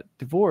wife got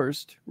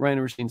divorced, Ryan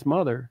and Shane's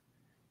mother,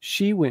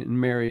 she went and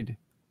married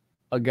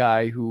a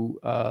guy who,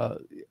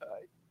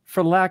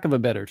 for lack of a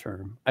better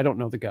term, I don't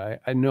know the guy.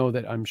 I know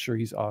that I'm sure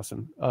he's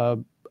awesome. A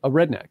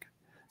redneck.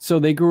 So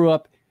they grew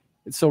up.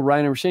 So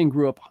Ryan and Shane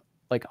grew up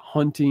like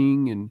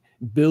hunting and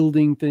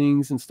building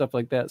things and stuff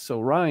like that. So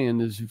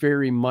Ryan is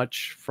very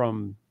much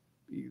from,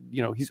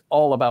 he's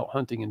all about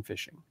hunting and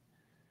fishing.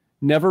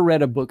 Never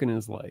read a book in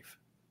his life.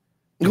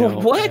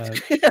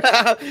 What?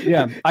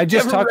 Yeah, I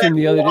just talked to him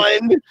the other day.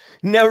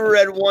 Never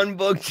read one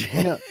book.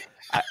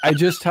 I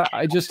just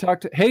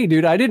talked to. Hey,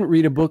 dude, I didn't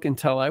read a book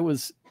until I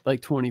was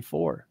like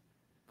 24.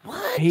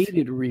 What?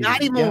 Hated reading.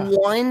 Not even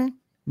one.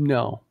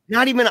 No.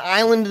 Not even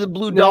Island of the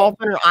Blue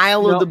Dolphin or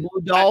Isle of the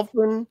Blue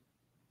Dolphin.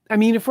 I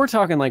mean, if we're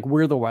talking like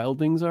Where the Wild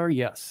Things Are,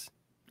 yes.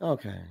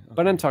 Okay.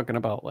 But I'm talking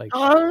about like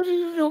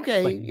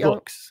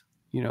books.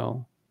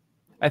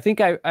 I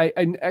think I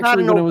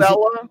actually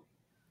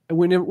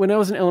when I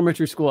was in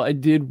elementary school, I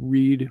did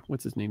read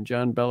what's his name,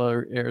 John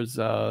Bellairs'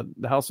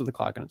 The House with the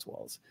Clock on Its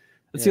Walls.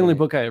 That's the only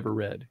book I ever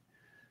read.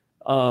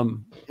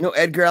 No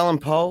Edgar Allan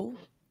Poe?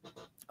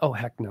 Oh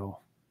heck no.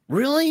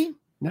 Really?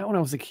 Not when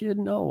I was a kid.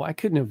 No, I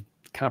couldn't have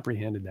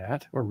comprehended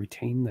that or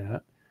retained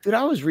that. Dude,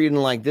 I was reading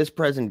like This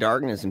Present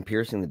Darkness and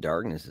Piercing the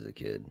Darkness as a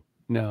kid.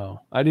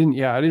 No, I didn't.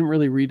 Yeah, I didn't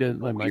really read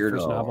my first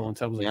Weirdo. novel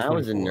until I was like Yeah, I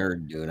was a 24,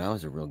 nerd, dude. I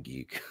was a real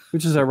geek.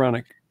 which is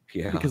ironic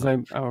Yeah. because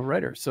I'm a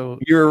writer. So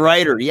You're a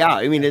writer. Yeah.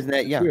 I mean, isn't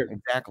that? Yeah, Weird.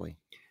 exactly.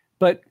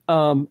 But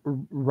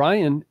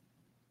Ryan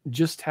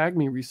just tagged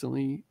me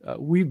recently.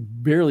 We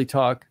barely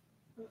talk,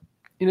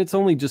 and it's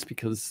only just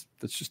because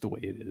that's just the way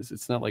it is.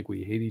 It's not like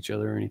we hate each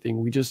other or anything.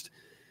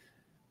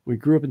 We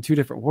grew up in two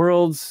different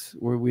worlds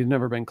where we've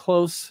never been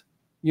close.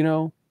 You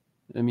know,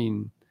 I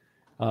mean,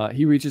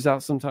 he reaches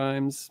out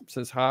sometimes,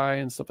 says hi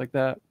and stuff like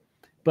that.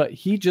 But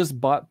he just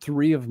bought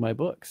 3 of my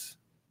books.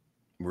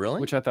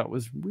 Really? Which I thought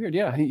was weird.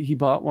 Yeah, he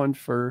bought one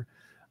for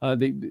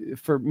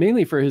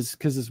mainly for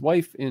his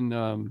wife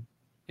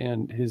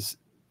and his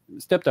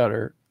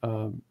stepdaughter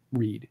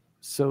read.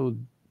 So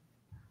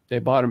they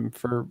bought them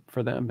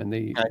for them, and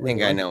they. I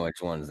think I know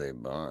which ones they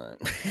bought.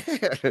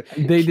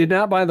 They did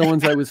not buy the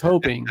ones I was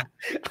hoping.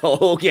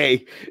 Oh,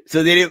 okay,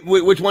 so they didn't.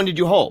 Which one did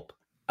you hope?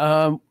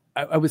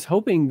 I was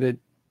hoping that,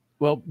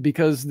 well,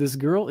 because this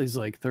girl is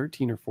like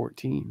 13 or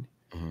 14,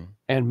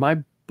 and my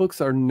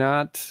books are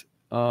not.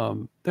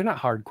 They're not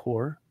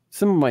hardcore.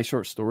 Some of my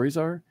short stories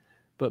are,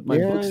 but my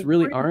books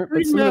really aren't. But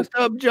Pretty messed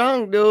up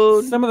junk,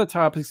 dude. Some of the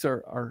topics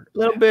are a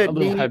little bit a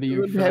little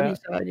heavier. Heavy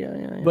side,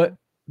 yeah. But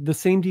The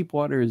Same Deep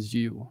Water as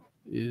You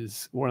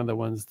is one of the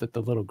ones that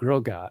the little girl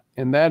got,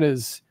 and that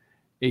is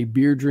a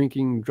beer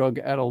drinking, drug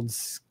addled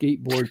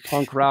skateboard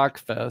punk rock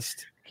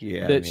fest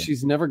that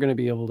she's never going to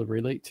be able to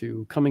relate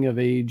to. Coming of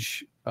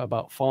age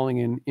about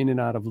falling in and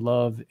out of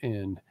love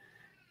and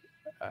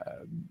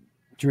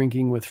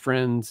drinking with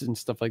friends and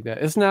stuff like that.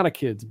 It's not a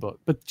kid's book,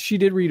 but she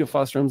did read A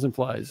Foster Homes and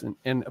Flies,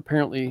 and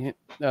apparently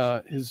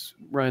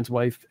Ryan's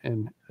wife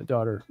and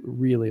daughter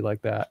really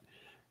like that,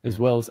 as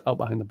well as Out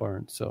Behind the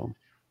Barn. So,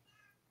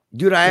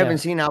 dude, I haven't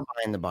seen Out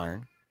Behind the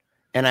Barn,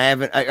 and I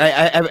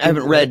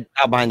haven't read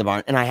Out Behind the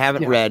Barn, and I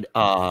haven't read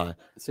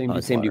Same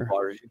Deep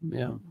Water.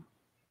 Yeah,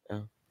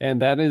 and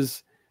that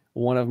is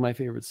one of my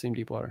favorites. Same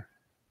Deep Water.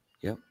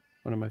 Yep,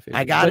 one of my favorites.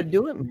 I got to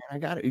do it, man. I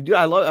got it, dude.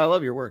 I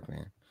love your work,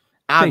 man.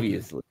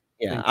 Obviously.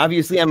 Yeah,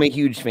 obviously I'm a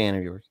huge fan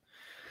of yours.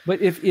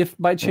 But if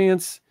by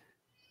chance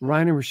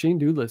Ryan and Rasheen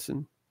do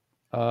listen,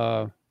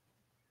 I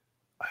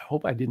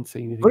hope I didn't say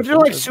anything. But if they're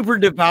like super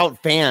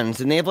devout fans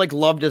and they've like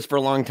loved us for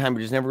a long time, but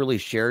just never really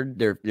shared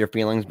their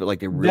feelings, but like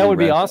they really that would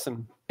be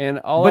awesome.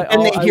 And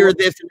then they hear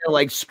this and they're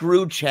like,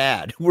 "Screw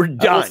Chad, we're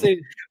done.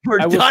 We're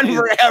done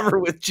forever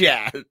with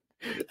Chad."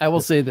 I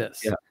will say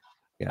this: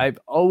 yeah. I've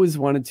always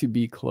wanted to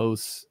be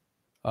close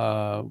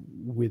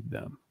with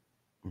them.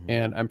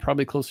 And I'm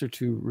probably closer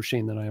to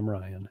Rasheen than I am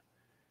Ryan.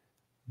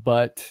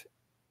 But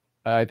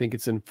I think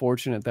it's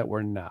unfortunate that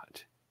we're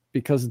not,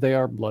 because they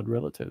are blood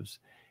relatives.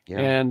 Yeah.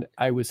 And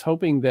I was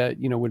hoping that,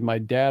 when my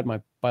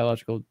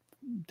biological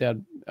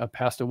dad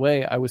passed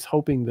away, I was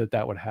hoping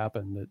that would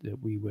happen,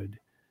 that we would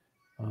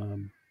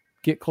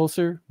get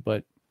closer,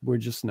 but we're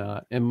just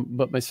not.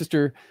 But my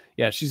sister,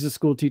 she's a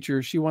school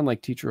teacher. She won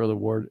like Teacher of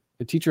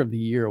the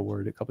Year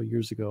award a couple of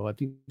years ago. I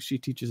think she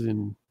teaches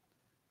in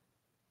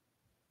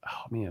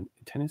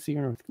Tennessee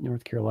or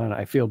North Carolina.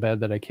 I feel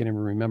bad that I can't even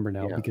remember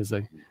now because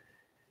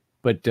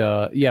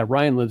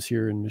Ryan lives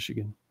here in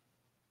Michigan.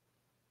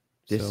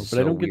 I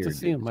don't get to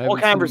see him. This whole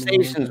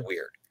conversation's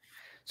weird.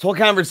 This whole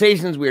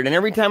conversation's weird. And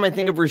every time I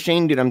think of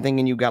Rasheen, dude, I'm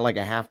thinking you got like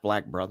a half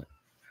black brother.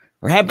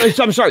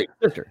 I'm sorry,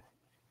 sister.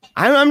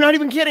 I'm not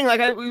even kidding.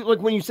 Like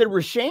when you said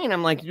Rasheen,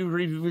 I'm like,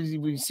 dude, was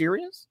you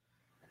serious?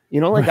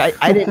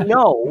 I didn't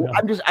know.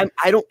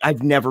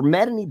 I've never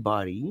met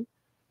anybody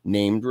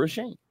named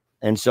Rasheen.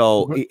 And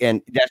so, and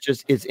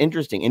that's it's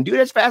interesting. And dude,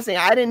 that's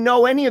fascinating. I didn't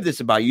know any of this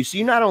about you. So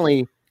you not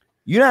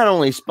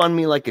only spun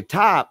me like a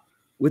top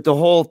with the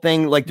whole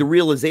thing, like the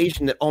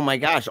realization that, oh my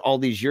gosh, all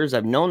these years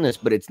I've known this,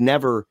 but it's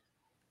never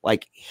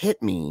like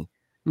hit me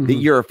that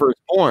you're a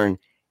firstborn.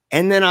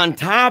 And then on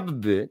top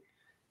of it,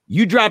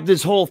 you dropped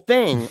this whole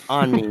thing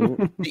on me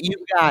that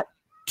you've got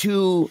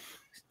 2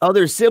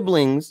 other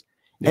siblings.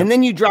 Yep. And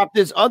then you dropped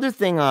this other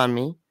thing on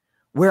me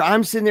where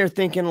I'm sitting there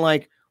thinking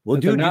like, well,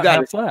 dude, you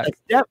got a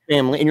step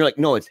family, and you're like,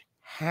 no, it's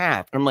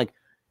half. And I'm like,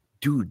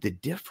 dude, the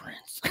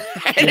difference.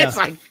 And it's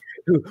like,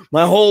 dude,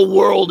 my whole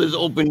world is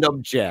opened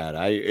up, Chad.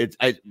 It's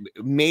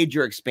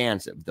major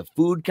expansive. The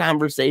food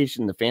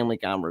conversation, the family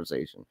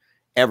conversation,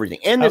 everything.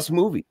 And this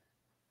movie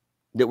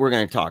that we're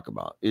going to talk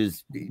about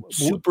is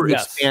super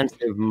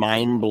expansive,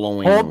 mind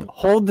blowing.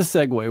 Hold the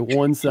segue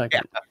 1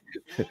 second.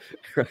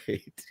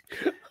 Right.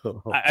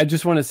 I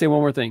just want to say one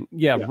more thing.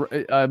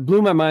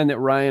 Blew my mind that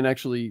Ryan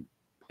actually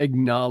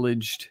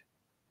acknowledged,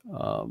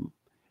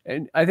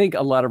 and I think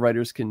a lot of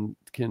writers can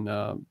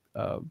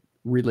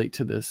relate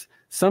to this.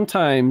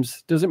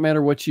 Sometimes, doesn't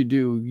matter what you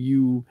do,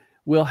 you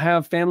will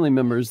have family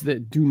members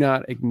that do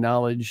not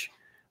acknowledge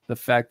the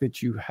fact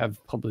that you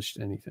have published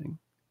anything.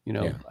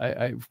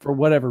 I for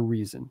whatever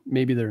reason,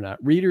 maybe they're not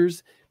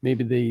readers,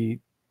 maybe they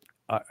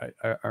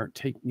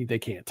they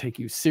can't take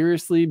you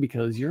seriously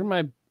because you're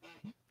my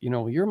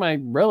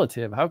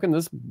relative. How can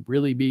this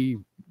really be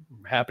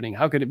happening?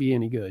 How could it be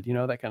any good?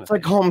 That kind of thing.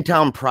 Like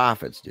hometown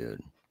prophets,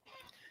 dude.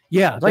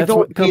 Yeah, like that's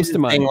what comes to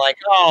mind. Like,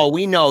 oh,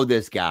 we know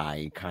this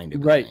guy, kind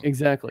of. Right, thing.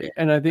 exactly. Yeah.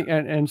 And I think,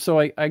 and so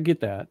I get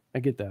that.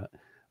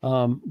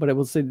 But I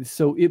will say,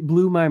 so it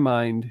blew my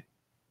mind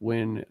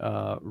when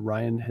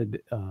Ryan had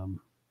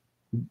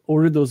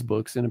ordered those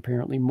books, and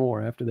apparently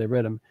more after they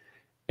read them.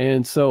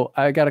 And so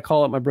I got to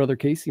call out my brother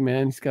Casey,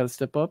 man. He's got to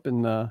step up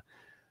and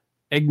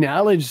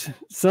acknowledge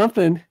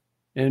something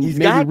and He's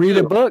maybe read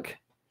a book.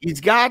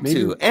 He's got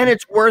to, and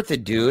it's worth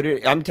it,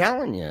 dude. I'm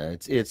telling you,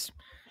 it's.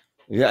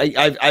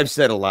 I've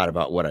said a lot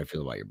about what I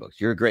feel about your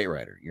books. You're a great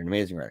writer. You're an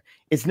amazing writer.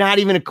 It's not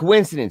even a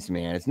coincidence,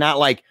 man. It's not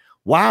like,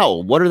 wow,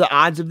 what are the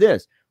odds of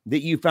this?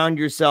 That you found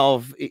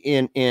yourself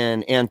in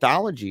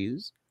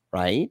anthologies,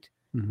 right?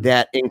 Mm-hmm.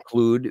 That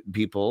include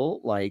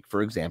people like,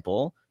 for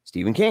example,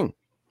 Stephen King,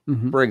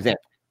 for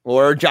example,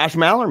 or Josh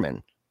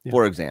Malerman,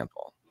 for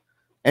example.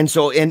 And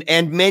so,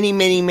 and many,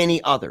 many,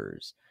 many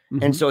others.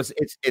 Mm-hmm. And so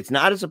it's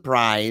not a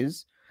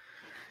surprise.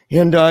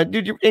 And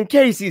dude, and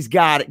Casey's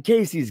got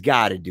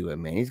to do it,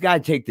 man. He's got to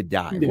take the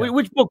dive. Yeah.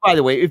 Which book, by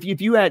the way,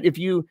 if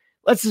you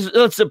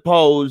let's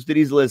suppose that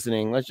he's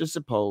listening. Let's just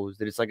suppose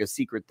that it's like a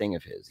secret thing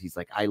of his. He's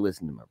like, I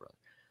listen to my brother.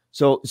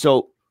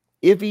 So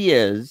if he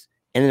is,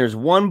 and there's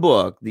one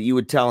book that you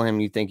would tell him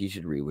you think he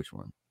should read, which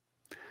one?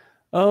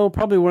 Oh,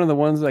 probably one of the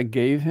ones I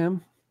gave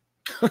him.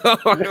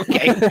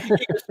 Okay,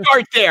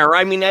 start there.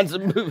 I mean, that's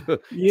a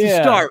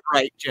start,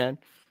 right, Jen?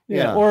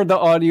 Yeah, or the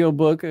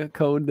audiobook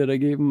code that I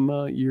gave him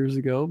years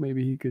ago.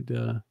 Maybe he could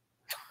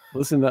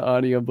listen to the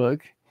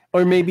audiobook.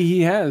 Or maybe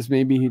he has.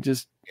 Maybe he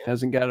just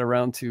hasn't got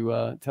around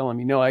to telling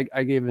me. No,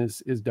 I gave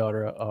his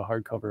daughter a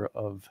hardcover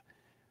of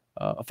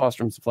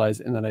Foster Home Supplies,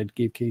 and then I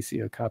gave Casey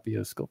a copy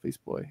of Skullface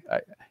Boy.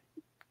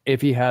 If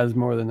he has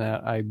more than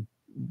that,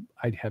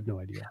 I'd have no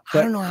idea. But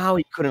I don't know how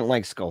he couldn't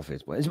like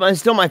Skullface Boy. It's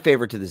still my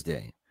favorite to this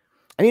day.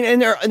 I mean,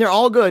 and they're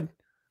all good.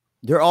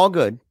 They're all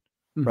good.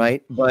 Mm-hmm.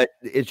 Right. But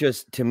it's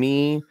just, to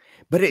me,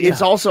 but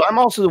it's also, I'm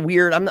also the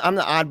weird, I'm the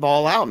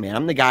oddball out, man.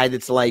 I'm the guy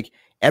that's like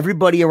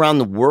everybody around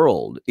the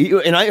world.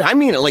 And I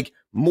mean it, like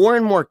more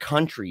and more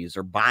countries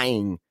are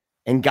buying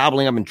and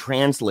gobbling up and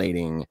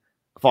translating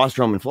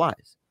Foster Home and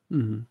Flies.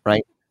 Mm-hmm.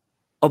 Right.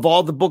 Of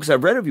all the books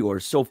I've read of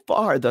yours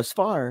thus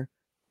far,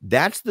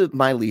 that's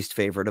my least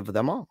favorite of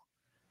them all.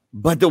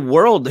 But the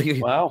world,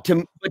 wow.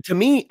 To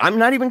me, I'm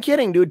not even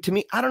kidding, dude. To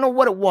me, I don't know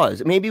what it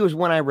was. Maybe it was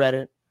when I read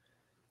it.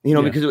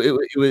 Because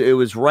it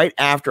was right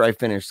after I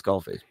finished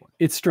Skullface Boy.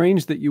 It's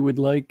strange that you would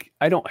like.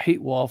 I don't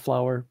hate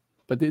Wallflower,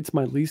 but it's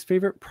my least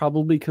favorite,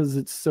 probably because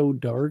it's so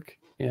dark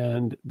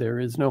and there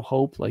is no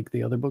hope like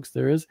the other books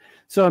there is.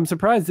 So I'm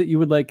surprised that you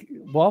would like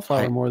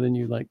Wallflower more than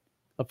you like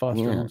a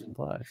Foster Home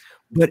Supplies.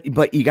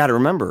 But you got to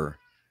remember,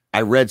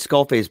 I read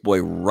Skullface Boy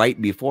right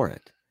before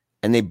it,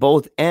 and they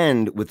both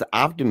end with the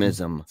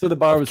optimism. So the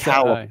bar was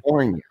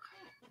California.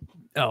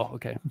 Oh,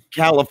 okay.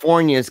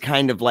 California is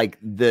kind of like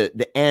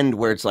the end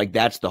where it's like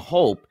that's the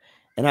hope,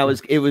 and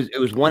it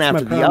was one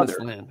after the other.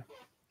 Land.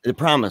 The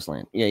Promised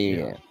Land,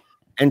 yeah.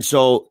 And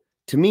so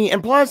to me,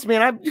 and plus,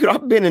 man,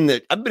 I've been in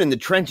the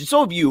trenches.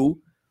 So have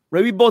you,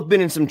 right? We've both been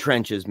in some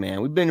trenches,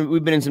 man. We've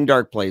been in some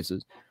dark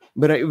places,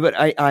 but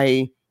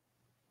I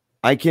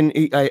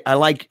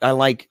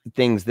like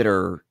things that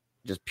are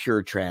just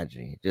pure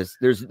tragedy. Just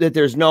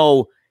there's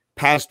no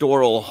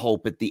pastoral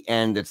hope at the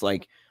end. It's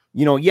like,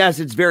 yes,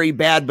 it's very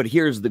bad, but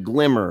here's the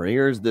glimmer.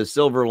 Here's the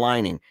silver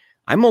lining.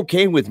 I'm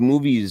okay with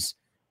movies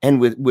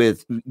and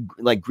with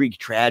like Greek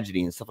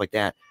tragedy and stuff like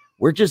that,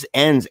 where it just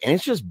ends and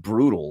it's just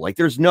brutal. Like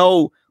there's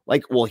no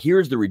like, well,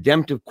 here's the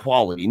redemptive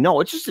quality. No,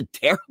 it's just a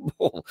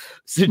terrible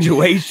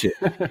situation.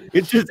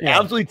 It's just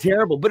absolutely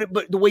terrible.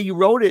 But the way you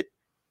wrote it,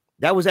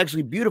 that was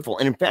actually beautiful.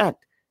 And in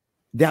fact,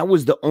 that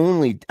was the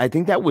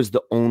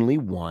only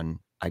one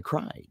I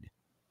cried.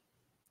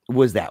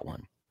 Was that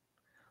one.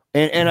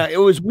 And it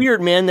was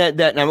weird, man,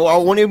 that I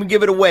won't even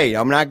give it away.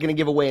 I'm not going to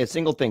give away a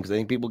single thing because I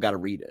think people got to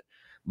read it.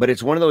 But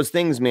it's one of those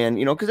things, man,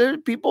 because there's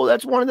people,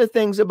 that's one of the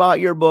things about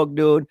your book,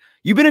 dude.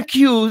 You've been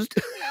accused.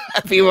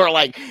 People are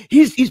like,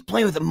 he's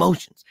playing with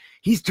emotions.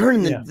 He's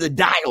turning the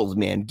dials,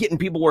 man, getting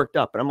people worked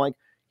up. And I'm like,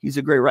 he's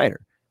a great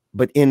writer.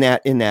 But in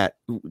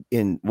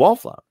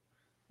Wallflower,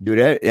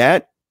 dude,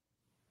 that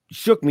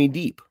shook me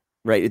deep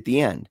right at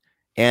the end.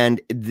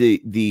 And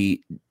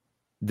the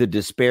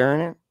despair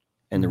in it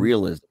and the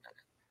realism.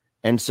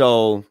 And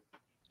so,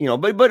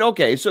 but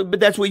okay. So, but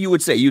that's what you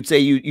would say. You'd say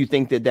you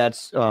think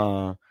that's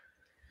one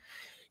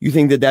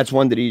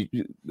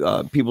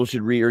that people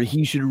should read, or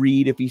he should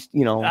read if he's,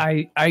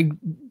 I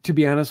to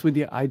be honest with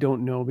you, I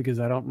don't know, because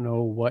I don't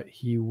know what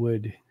he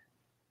would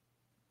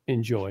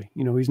enjoy.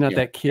 He's not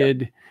that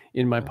kid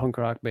in my punk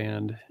rock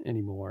band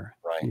anymore.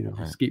 Right.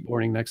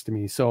 Skateboarding next to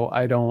me. So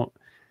I don't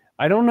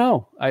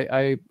know.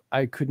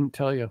 I couldn't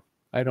tell you.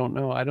 I don't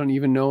know. I don't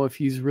even know if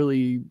he's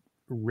really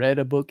read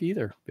a book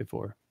either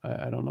before.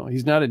 I don't know.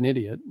 He's not an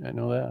idiot. I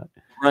know that.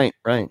 Right.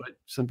 But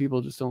some people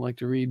just don't like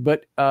to read.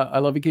 But I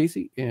love you,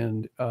 Casey,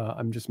 and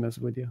I'm just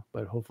messing with you.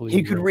 But hopefully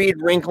you could read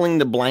Wrinkling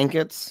the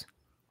Blankets.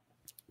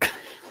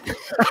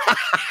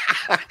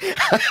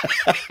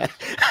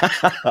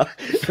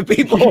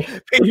 people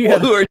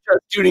who are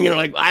just tuning in are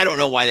like, I don't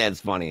know why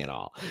that's funny at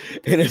all.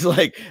 And it's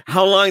like,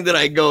 how long did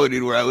I go,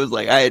 dude? Where I was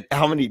like, I had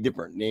how many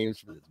different names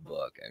for this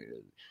book? I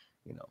mean,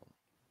 you know,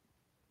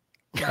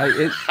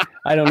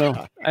 I don't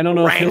know. I don't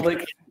know. I feel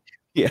like,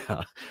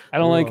 yeah, I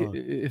don't like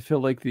it. Feel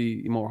like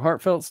the more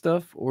heartfelt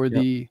stuff or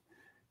the,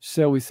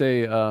 shall we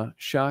say,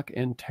 shock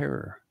and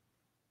terror.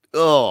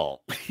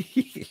 Oh.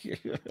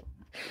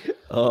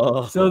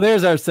 So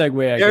there's our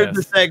segue. There's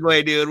the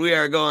segue, dude. We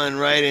are going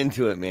right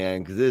into it,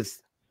 man. Because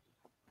this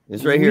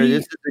right here,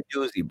 this is a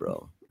doozy,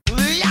 bro.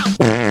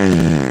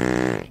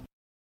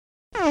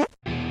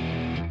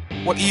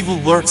 What evil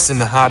lurks in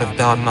the heart of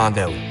Don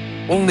Mondo?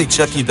 Only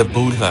Chucky the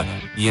Buddha,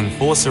 the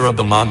enforcer of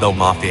the Mondo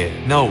Mafia,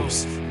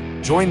 knows.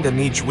 Join them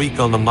each week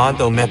on the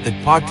Mondo Method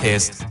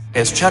podcast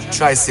as Chuck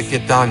tries to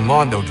get Don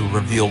Mondo to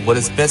reveal what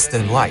is best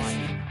in life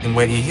and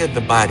where he hid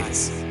the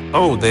bodies.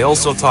 Oh, they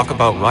also talk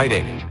about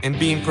writing and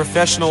being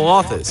professional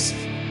authors.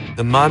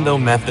 The Mondo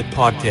Method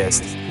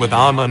podcast with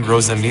Armand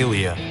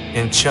Rosamilia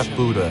and Chuck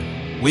Buddha,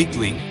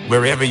 weekly,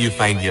 wherever you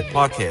find your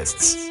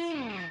podcasts.